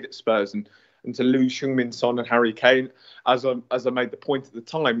that he made at Spurs, and to lose Heung-min Son and Harry Kane, as I made the point at the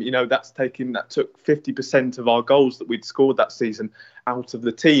time, that took 50% of our goals that we'd scored that season out of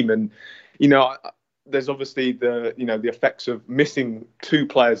the team. And there's obviously the effects of missing 2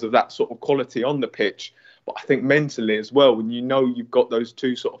 players of that sort of quality on the pitch, but I think mentally as well, when you've got those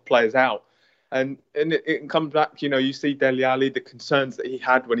 2 sort of players out. And it comes back, you see Dele Alli, the concerns that he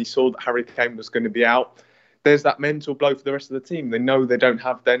had when he saw that Harry Kane was going to be out. There's that mental blow for the rest of the team. They know they don't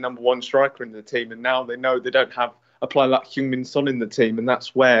have their number 1 striker in the team, and now they know they don't have a player like Heung-min Son in the team. And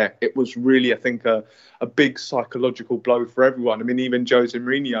that's where it was really, I think, a big psychological blow for everyone. I mean, even Jose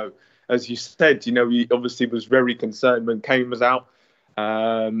Mourinho, as you said, he obviously was very concerned when Kane was out.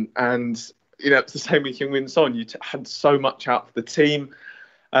 It's the same with Heung-min Son. You had so much out for the team.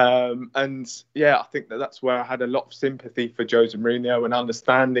 I think that's where I had a lot of sympathy for Jose Mourinho and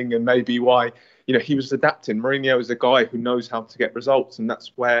understanding, and maybe why he was adapting. Mourinho is a guy who knows how to get results, and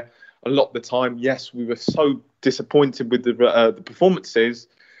that's where a lot of the time, yes, we were so disappointed with the performances,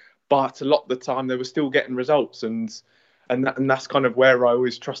 but a lot of the time they were still getting results, and that's kind of where I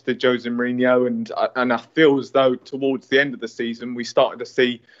always trusted Jose Mourinho, and I feel as though towards the end of the season we started to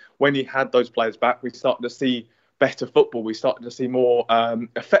see, when he had those players back, we started to see better football. We started to see more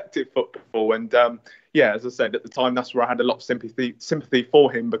effective football, and as I said at the time, that's where I had a lot of sympathy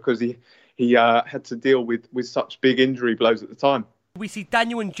for him, because he had to deal with such big injury blows at the time. We see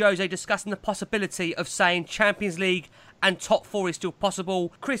Daniel and Jose discussing the possibility of saying Champions League and top 4 is still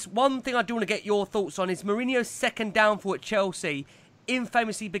possible. Chris, one thing I do want to get your thoughts on is Mourinho's second downfall at Chelsea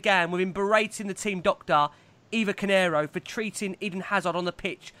infamously began with him berating the team doctor, Eva Canero, for treating Eden Hazard on the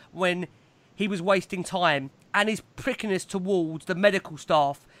pitch when he was wasting time, and his prickiness towards the medical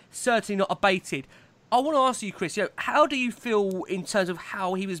staff certainly not abated. I want to ask you, Chris, how do you feel in terms of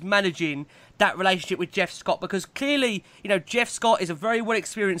how he was managing that relationship with Jeff Scott? Because clearly, Jeff Scott is a very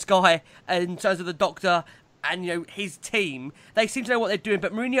well-experienced guy in terms of the doctor and, his team. They seem to know what they're doing,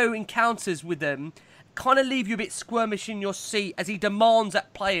 but Mourinho encounters with them kind of leave you a bit squirmish in your seat as he demands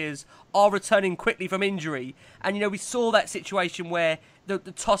that players are returning quickly from injury. And, we saw that situation where the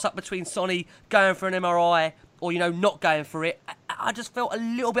toss-up between Sonny going for an MRI or, not going for it. I just felt a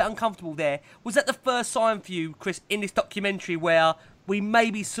little bit uncomfortable there. Was that the first sign for you, Chris, in this documentary where we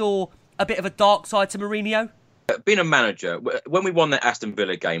maybe saw a bit of a dark side to Mourinho? Being a manager, when we won that Aston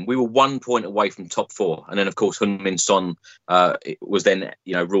Villa game, we were 1 point away from top 4. And then, of course, Heung-min Son was then,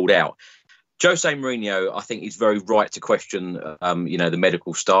 ruled out. Jose Mourinho, I think, is very right to question, the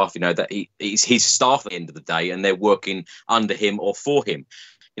medical staff, that he's his staff at the end of the day and they're working under him or for him.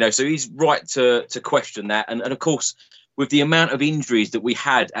 So he's right to question that. And of course, with the amount of injuries that we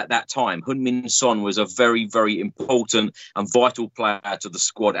had at that time, Heung-min Son was a very, very important and vital player to the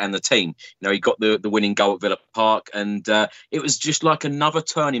squad and the team. He got the winning goal at Villa Park, and it was just like another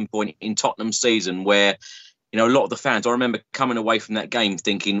turning point in Tottenham's season where, a lot of the fans, I remember coming away from that game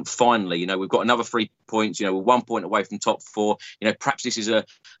thinking, finally, we've got another 3 points, we're 1 point away from top 4. Perhaps this is a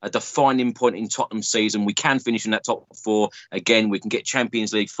defining point in Tottenham's season. We can finish in that top 4 again. We can get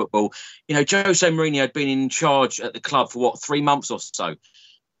Champions League football. Jose Mourinho had been in charge at the club for 3 months or so.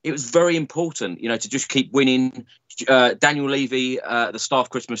 It was very important, to just keep winning. Daniel Levy, the staff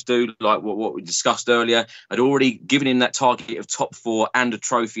Christmas do, like what we discussed earlier, had already given him that target of top 4 and a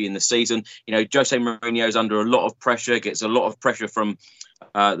trophy in the season. Jose Mourinho is under a lot of pressure, gets a lot of pressure from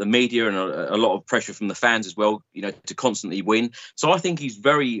the media and a lot of pressure from the fans as well, to constantly win. So I think he's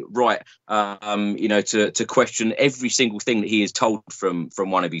very right, to question every single thing that he is told from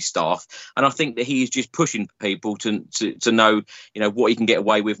one of his staff. And I think that he is just pushing people to know, what he can get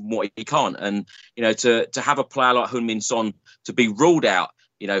away with and what he can't. And, to have a player like Heung-min Son to be ruled out,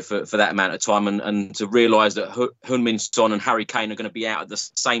 for that amount of time and to realise that Heung-min Son and Harry Kane are going to be out at the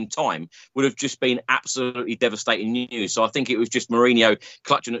same time would have just been absolutely devastating news. So I think it was just Mourinho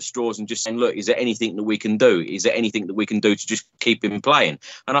clutching at straws and just saying, look, is there anything that we can do? Is there anything that we can do to just keep him playing?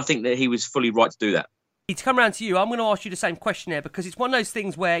 And I think that he was fully right to do that. To come around to you, I'm going to ask you the same question there because it's one of those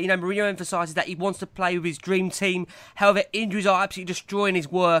things where, Mourinho emphasises that he wants to play with his dream team. However, injuries are absolutely destroying his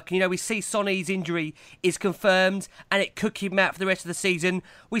work. We see Sonny's injury is confirmed and it could keep him out for the rest of the season.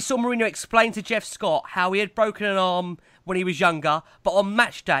 We saw Mourinho explain to Jeff Scott how he had broken an arm when he was younger, but on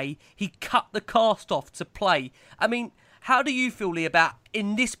match day, he cut the cast off to play. I mean, how do you feel, Lee, about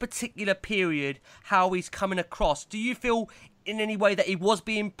in this particular period, how he's coming across? Do you feel in any way that he was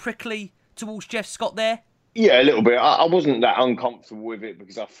being prickly towards Jeff Scott there? Yeah, a little bit. I wasn't that uncomfortable with it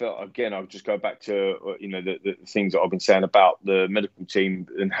because I felt, again, I'll just go back to, the things that I've been saying about the medical team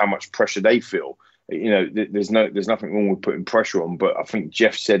and how much pressure they feel. There's nothing wrong with putting pressure on, but I think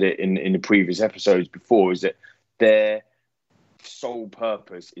Jeff said it in the previous episodes before, is that their sole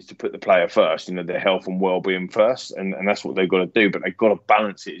purpose is to put the player first, their health and well-being first, and that's what they've got to do. But they've got to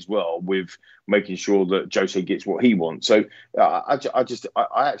balance it as well with making sure that Jose gets what he wants. So I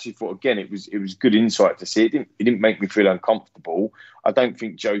actually thought, again, it was good insight to see. It didn't make me feel uncomfortable. I don't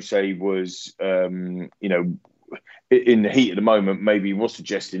think Jose was, in the heat of the moment, maybe he was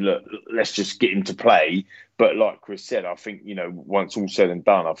suggesting, look, let's just get him to play. But like Chris said, I think, once all said and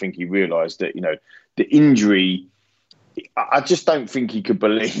done, I think he realised that, the injury, I just don't think he could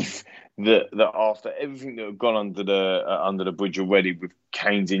believe that after everything that had gone under the bridge already with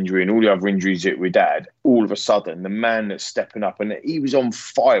Kane's injury and all the other injuries that we'd had, all of a sudden the man that's stepping up, and he was on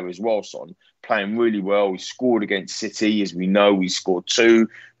fire as well, Son, playing really well. He scored against City, as we know. He scored 2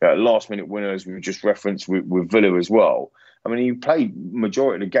 last-minute winners. We just referenced with Villa as well. I mean, he played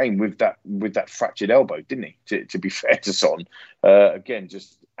majority of the game with that fractured elbow, didn't he? To be fair to Son, again,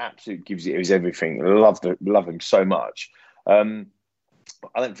 just absolutely gives it his everything. Love him so much.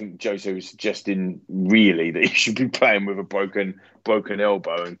 I don't think Jose was suggesting really that he should be playing with a broken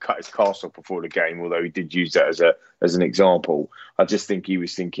elbow and cut his cast off before the game, although he did use that as an example. I just think he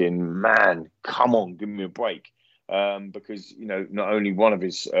was thinking, man, come on, give me a break. Because, not only one of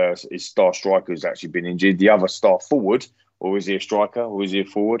his star strikers actually been injured, the other star forward, or is he a striker, or is he a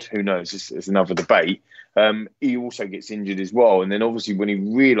forward? Who knows? It's another debate. He also gets injured as well. And then obviously when he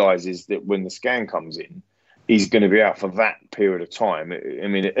realises that when the scan comes in, he's going to be out for that period of time. I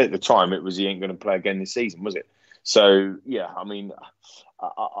mean, at the time, it was he ain't going to play again this season, was it? So, yeah, I mean,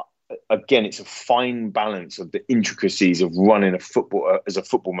 again, it's a fine balance of the intricacies of running a football as a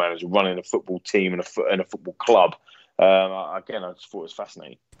football manager, running a football team and a football club. Again, I just thought it was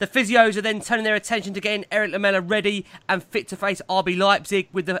fascinating. The physios are then turning their attention to getting Eric Lamela ready and fit to face RB Leipzig,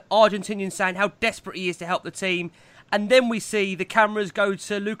 with the Argentinian saying how desperate he is to help the team. And then we see the cameras go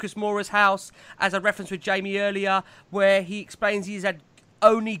to Lucas Moura's house, as I referenced with Jamie earlier, where he explains he's had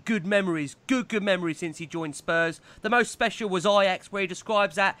only good memories since he joined Spurs. The most special was Ajax, where he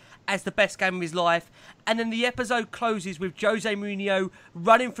describes that as the best game of his life. And then the episode closes with Jose Mourinho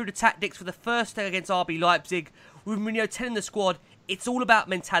running through the tactics for the first day against RB Leipzig, with Mourinho telling the squad It's all about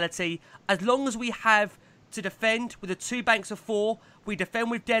mentality. As long as we have to defend with the 2 banks of 4, we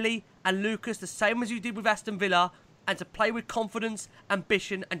defend with Dele and Lucas the same as you did with Aston Villa, and to play with confidence,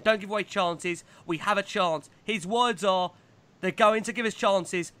 ambition, and don't give away chances, we have a chance. His words are, they're going to give us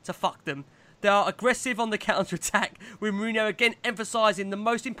chances to fuck them. They are aggressive on the counter-attack, with Mourinho again emphasising the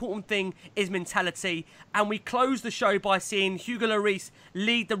most important thing is mentality. And we close the show by seeing Hugo Lloris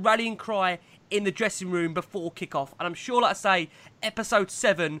lead the rallying cry in the dressing room before kick-off. And I'm sure, like I say, episode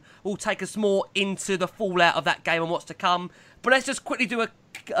 7 will take us more into the fallout of that game and what's to come. But let's just quickly do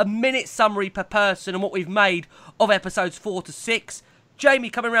a minute summary per person and what we've made of episodes 4 to 6. Jamie,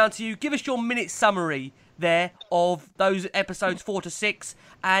 coming around to you, give us your minute summary there of those episodes 4 to 6,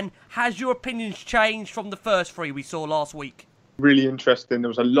 and has your opinions changed from the first 3 we saw last week? Really interesting. There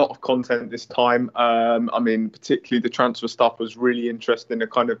was a lot of content this time. Particularly the transfer stuff was really interesting to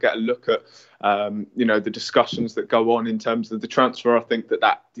kind of get a look at, the discussions that go on in terms of the transfer. I think that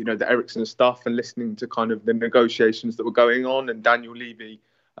the Eriksen stuff, and listening to kind of the negotiations that were going on, and Daniel Levy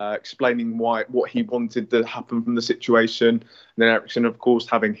explaining what he wanted to happen from the situation, and then Eriksen, of course,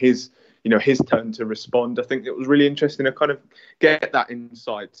 having his turn to respond. I think it was really interesting to kind of get that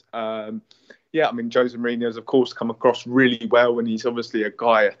insight. Jose Mourinho has, of course, come across really well, and he's obviously a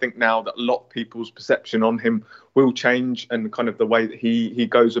guy, I think now that a lot of people's perception on him will change, and kind of the way that he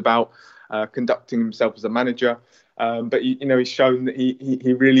goes about conducting himself as a manager. But he's shown that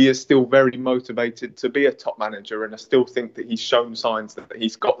he really is still very motivated to be a top manager, and I still think that he's shown signs that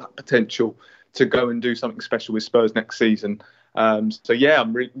he's got that potential to go and do something special with Spurs next season. I'm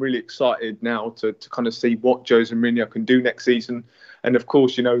really excited now to kind of see what Jose Mourinho can do next season. And of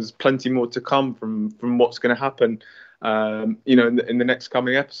course, there's plenty more to come from what's going to happen, in the next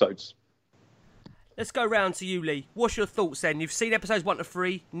coming episodes. Let's go round to you, Lee. What's your thoughts then? You've seen episodes 1 to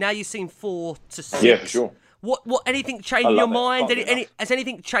 3. Now you've seen 4 to 6. Yeah, for sure. What anything changed in your mind? Has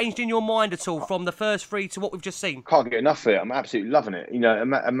anything changed in your mind at all from the first 3 to what we've just seen? Can't get enough of it. I'm absolutely loving it.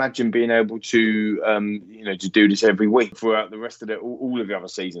 Imagine being able to, to do this every week throughout the rest of all of the other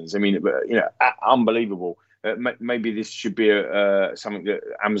seasons. I mean, unbelievable. Maybe this should be something that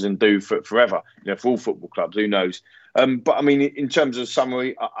Amazon do forever. For all football clubs. Who knows? But I mean, in terms of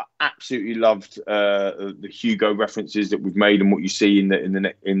summary, I absolutely loved the Hugo references that we've made and what you see in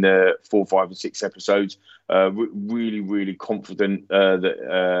the 4, 5, and 6 episodes. Really, really confident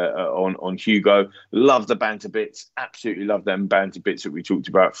on Hugo. Love the banter bits. Absolutely love them banter bits that we talked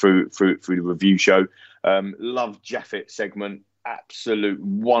about through the review show. Love Jaffet segment. Absolute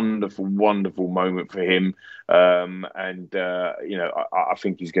wonderful moment for him, I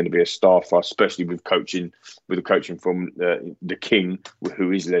think he's going to be a star for us, especially with the coaching from the King,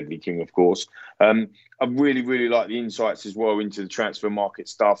 who is Ledley King, of course. I really, really like the insights as well into the transfer market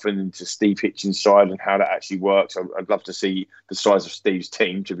stuff and into Steve Hitchens' side and how that actually works. I'd love to see the size of Steve's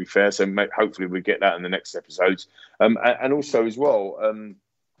team, to be fair. So hopefully we'll get that in the next episodes, and also as well,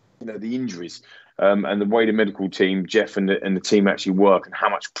 the injuries. And the way the medical team, Jeff and the team actually work, and how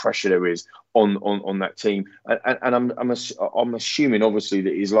much pressure there is on that team. And I'm assuming obviously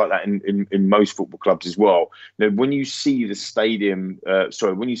that it's like that in most football clubs as well. When you see the stadium,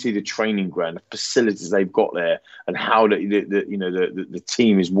 when you see the training ground, the facilities they've got there, and how the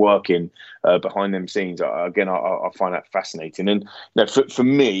team is working behind them scenes, again, I find that fascinating. And for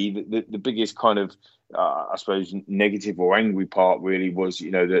me, the biggest kind of I suppose negative or angry part really was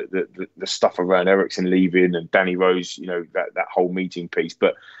the stuff around Eriksen leaving and Danny Rose, that whole meeting piece.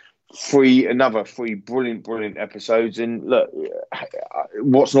 But another 3 brilliant episodes, and look,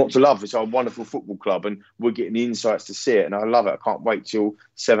 what's not to love? It's our wonderful football club, and we're getting the insights to see it, and I love it. I can't wait till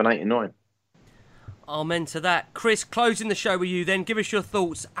 7, 8 and 9. Amen to that. Chris, closing the show with you then, give us your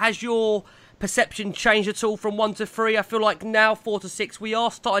thoughts. Has your perception changed at all from 1 to 3? I feel like now 4 to 6 we are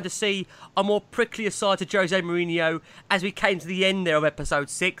starting to see a more pricklier side to Jose Mourinho as we came to the end there of episode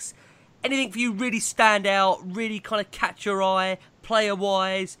 6. Anything for you really stand out, really kind of catch your eye, player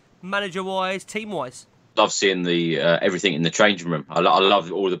wise, manager wise, team wise? Love seeing the everything in the changing room. I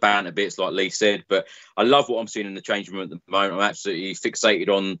love all the banter bits, like Lee said, but I love what I'm seeing in the changing room at the moment. I'm absolutely fixated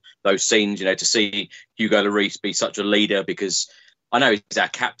on those scenes, to see Hugo Lloris be such a leader, because I know he's our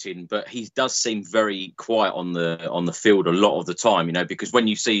captain, but he does seem very quiet on the field a lot of the time, because when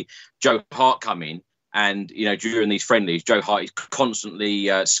you see Joe Hart come in, And, you know, during these friendlies, Joe Hart is constantly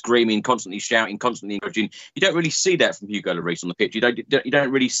screaming, constantly shouting, constantly encouraging. You don't really see that from Hugo Lloris on the pitch. You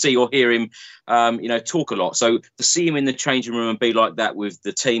don't really see or hear him, talk a lot. So to see him in the changing room and be like that with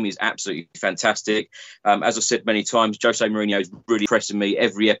the team is absolutely fantastic. As I said many times, Jose Mourinho is really impressing me.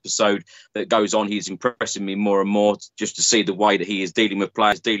 Every episode that goes on, he's impressing me more and more, just to see the way that he is dealing with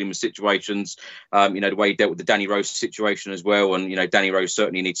players, dealing with situations, the way he dealt with the Danny Rose situation as well. And, Danny Rose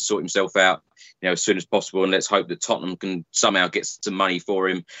certainly needs to sort himself out, as soon as possible. And let's hope that Tottenham can somehow get some money for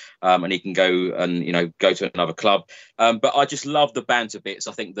him and he can go and, go to another club. But I just love the banter bits.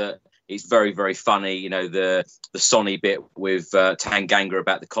 I think that it's very, very funny. The Sonny bit with Tanganga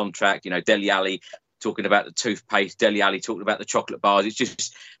about the contract, Dele Alli talking about the toothpaste, Dele Alli talking about the chocolate bars. It's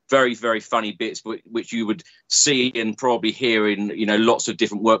just very, very funny bits, which you would see and probably hear in, lots of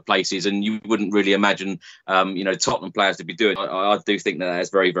different workplaces, and you wouldn't really imagine, Tottenham players to be doing. I do think that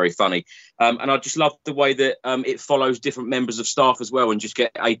is very, very funny. And I just love the way that it follows different members of staff as well, and just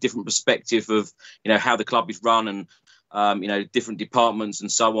get a different perspective of, how the club is run and, different departments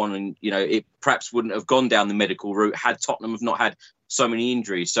and so on. And, it perhaps wouldn't have gone down the medical route had Tottenham have not had so many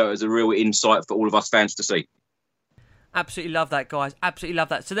injuries. So it was a real insight for all of us fans to see. Absolutely love that, guys. Absolutely love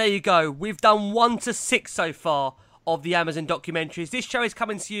that. So there you go. We've done 1 to 6 so far of the Amazon documentaries. This show is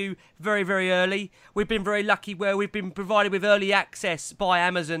coming to you very, very early. We've been very lucky where we've been provided with early access by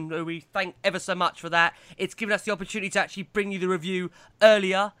Amazon. We thank ever so much for that. It's given us the opportunity to actually bring you the review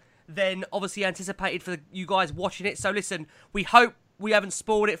earlier than obviously anticipated for you guys watching it. So listen, we hope we haven't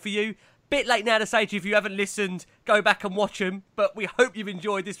spoiled it for you. Bit late now to say to you, if you haven't listened, go back and watch them. But we hope you've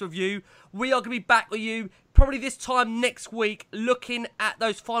enjoyed this review. We are going to be back with you probably this time next week, looking at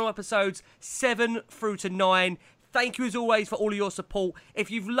those final episodes 7 through to 9. Thank you as always for all of your support.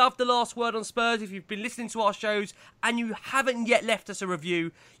 If you've loved The Last Word on Spurs, if you've been listening to our shows and you haven't yet left us a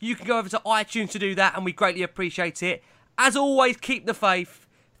review, you can go over to iTunes to do that, and we greatly appreciate it. As always, keep the faith.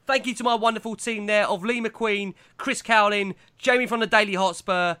 Thank you to my wonderful team there of Lee McQueen, Chris Cowling, Jamie from the Daily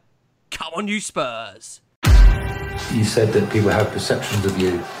Hotspur. Come on, you Spurs. You said that people have perceptions of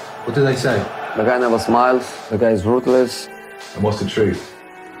you. What do they say? The guy never smiles, the guy is ruthless. And what's the truth?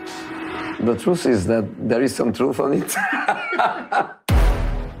 The truth is that there is some truth on it.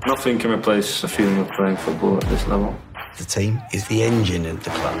 Nothing can replace a feeling of playing football at this level. The team is the engine of the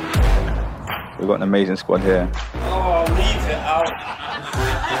club. We've got an amazing squad here. Oh, leave it out.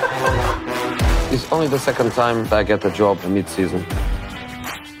 It's only the second time that I get a job mid-season.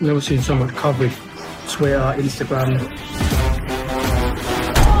 Never seen so much coverage. Twitter, Instagram.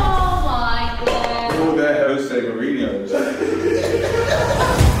 Oh my God. All that Jose Mourinho.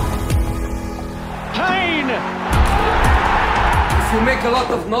 Kane! If you make a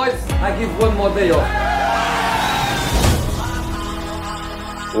lot of noise, I give 1 more day off.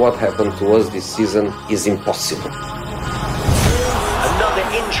 What happened to us this season is impossible. Another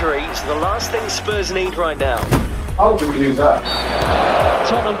injury is the last thing Spurs need right now. How do we lose that?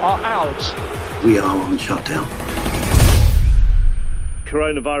 Tottenham are out. We are on shutdown.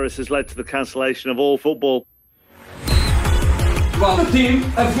 Coronavirus has led to the cancellation of all football. Well, the team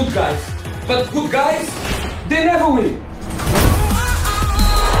have good guys, but good guys, they never win.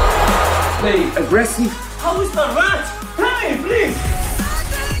 Play aggressive. How is that right? Tell me, please.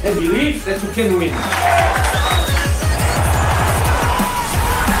 And believe that we can win.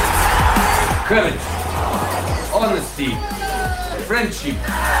 Courage, honesty, friendship.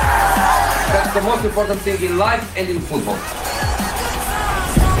 That's the most important thing in life and in football.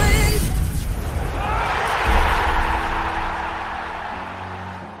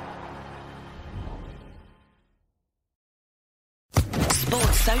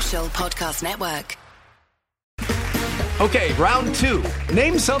 Sports Social Podcast Network. Okay, round 2.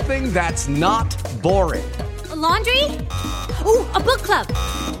 Name something that's not boring. A laundry? Ooh, a book club.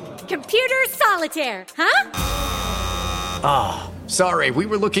 Computer solitaire, huh? Ah, oh, sorry, we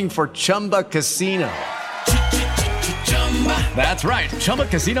were looking for Chumba Casino. That's right,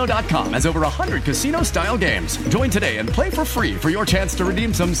 ChumbaCasino.com has over 100 casino-style games. Join today and play for free for your chance to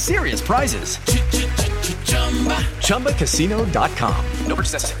redeem some serious prizes. ChumbaCasino.com. No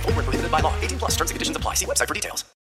purchase necessary. Void where prohibited by law. 18+ terms and conditions apply. See website for details.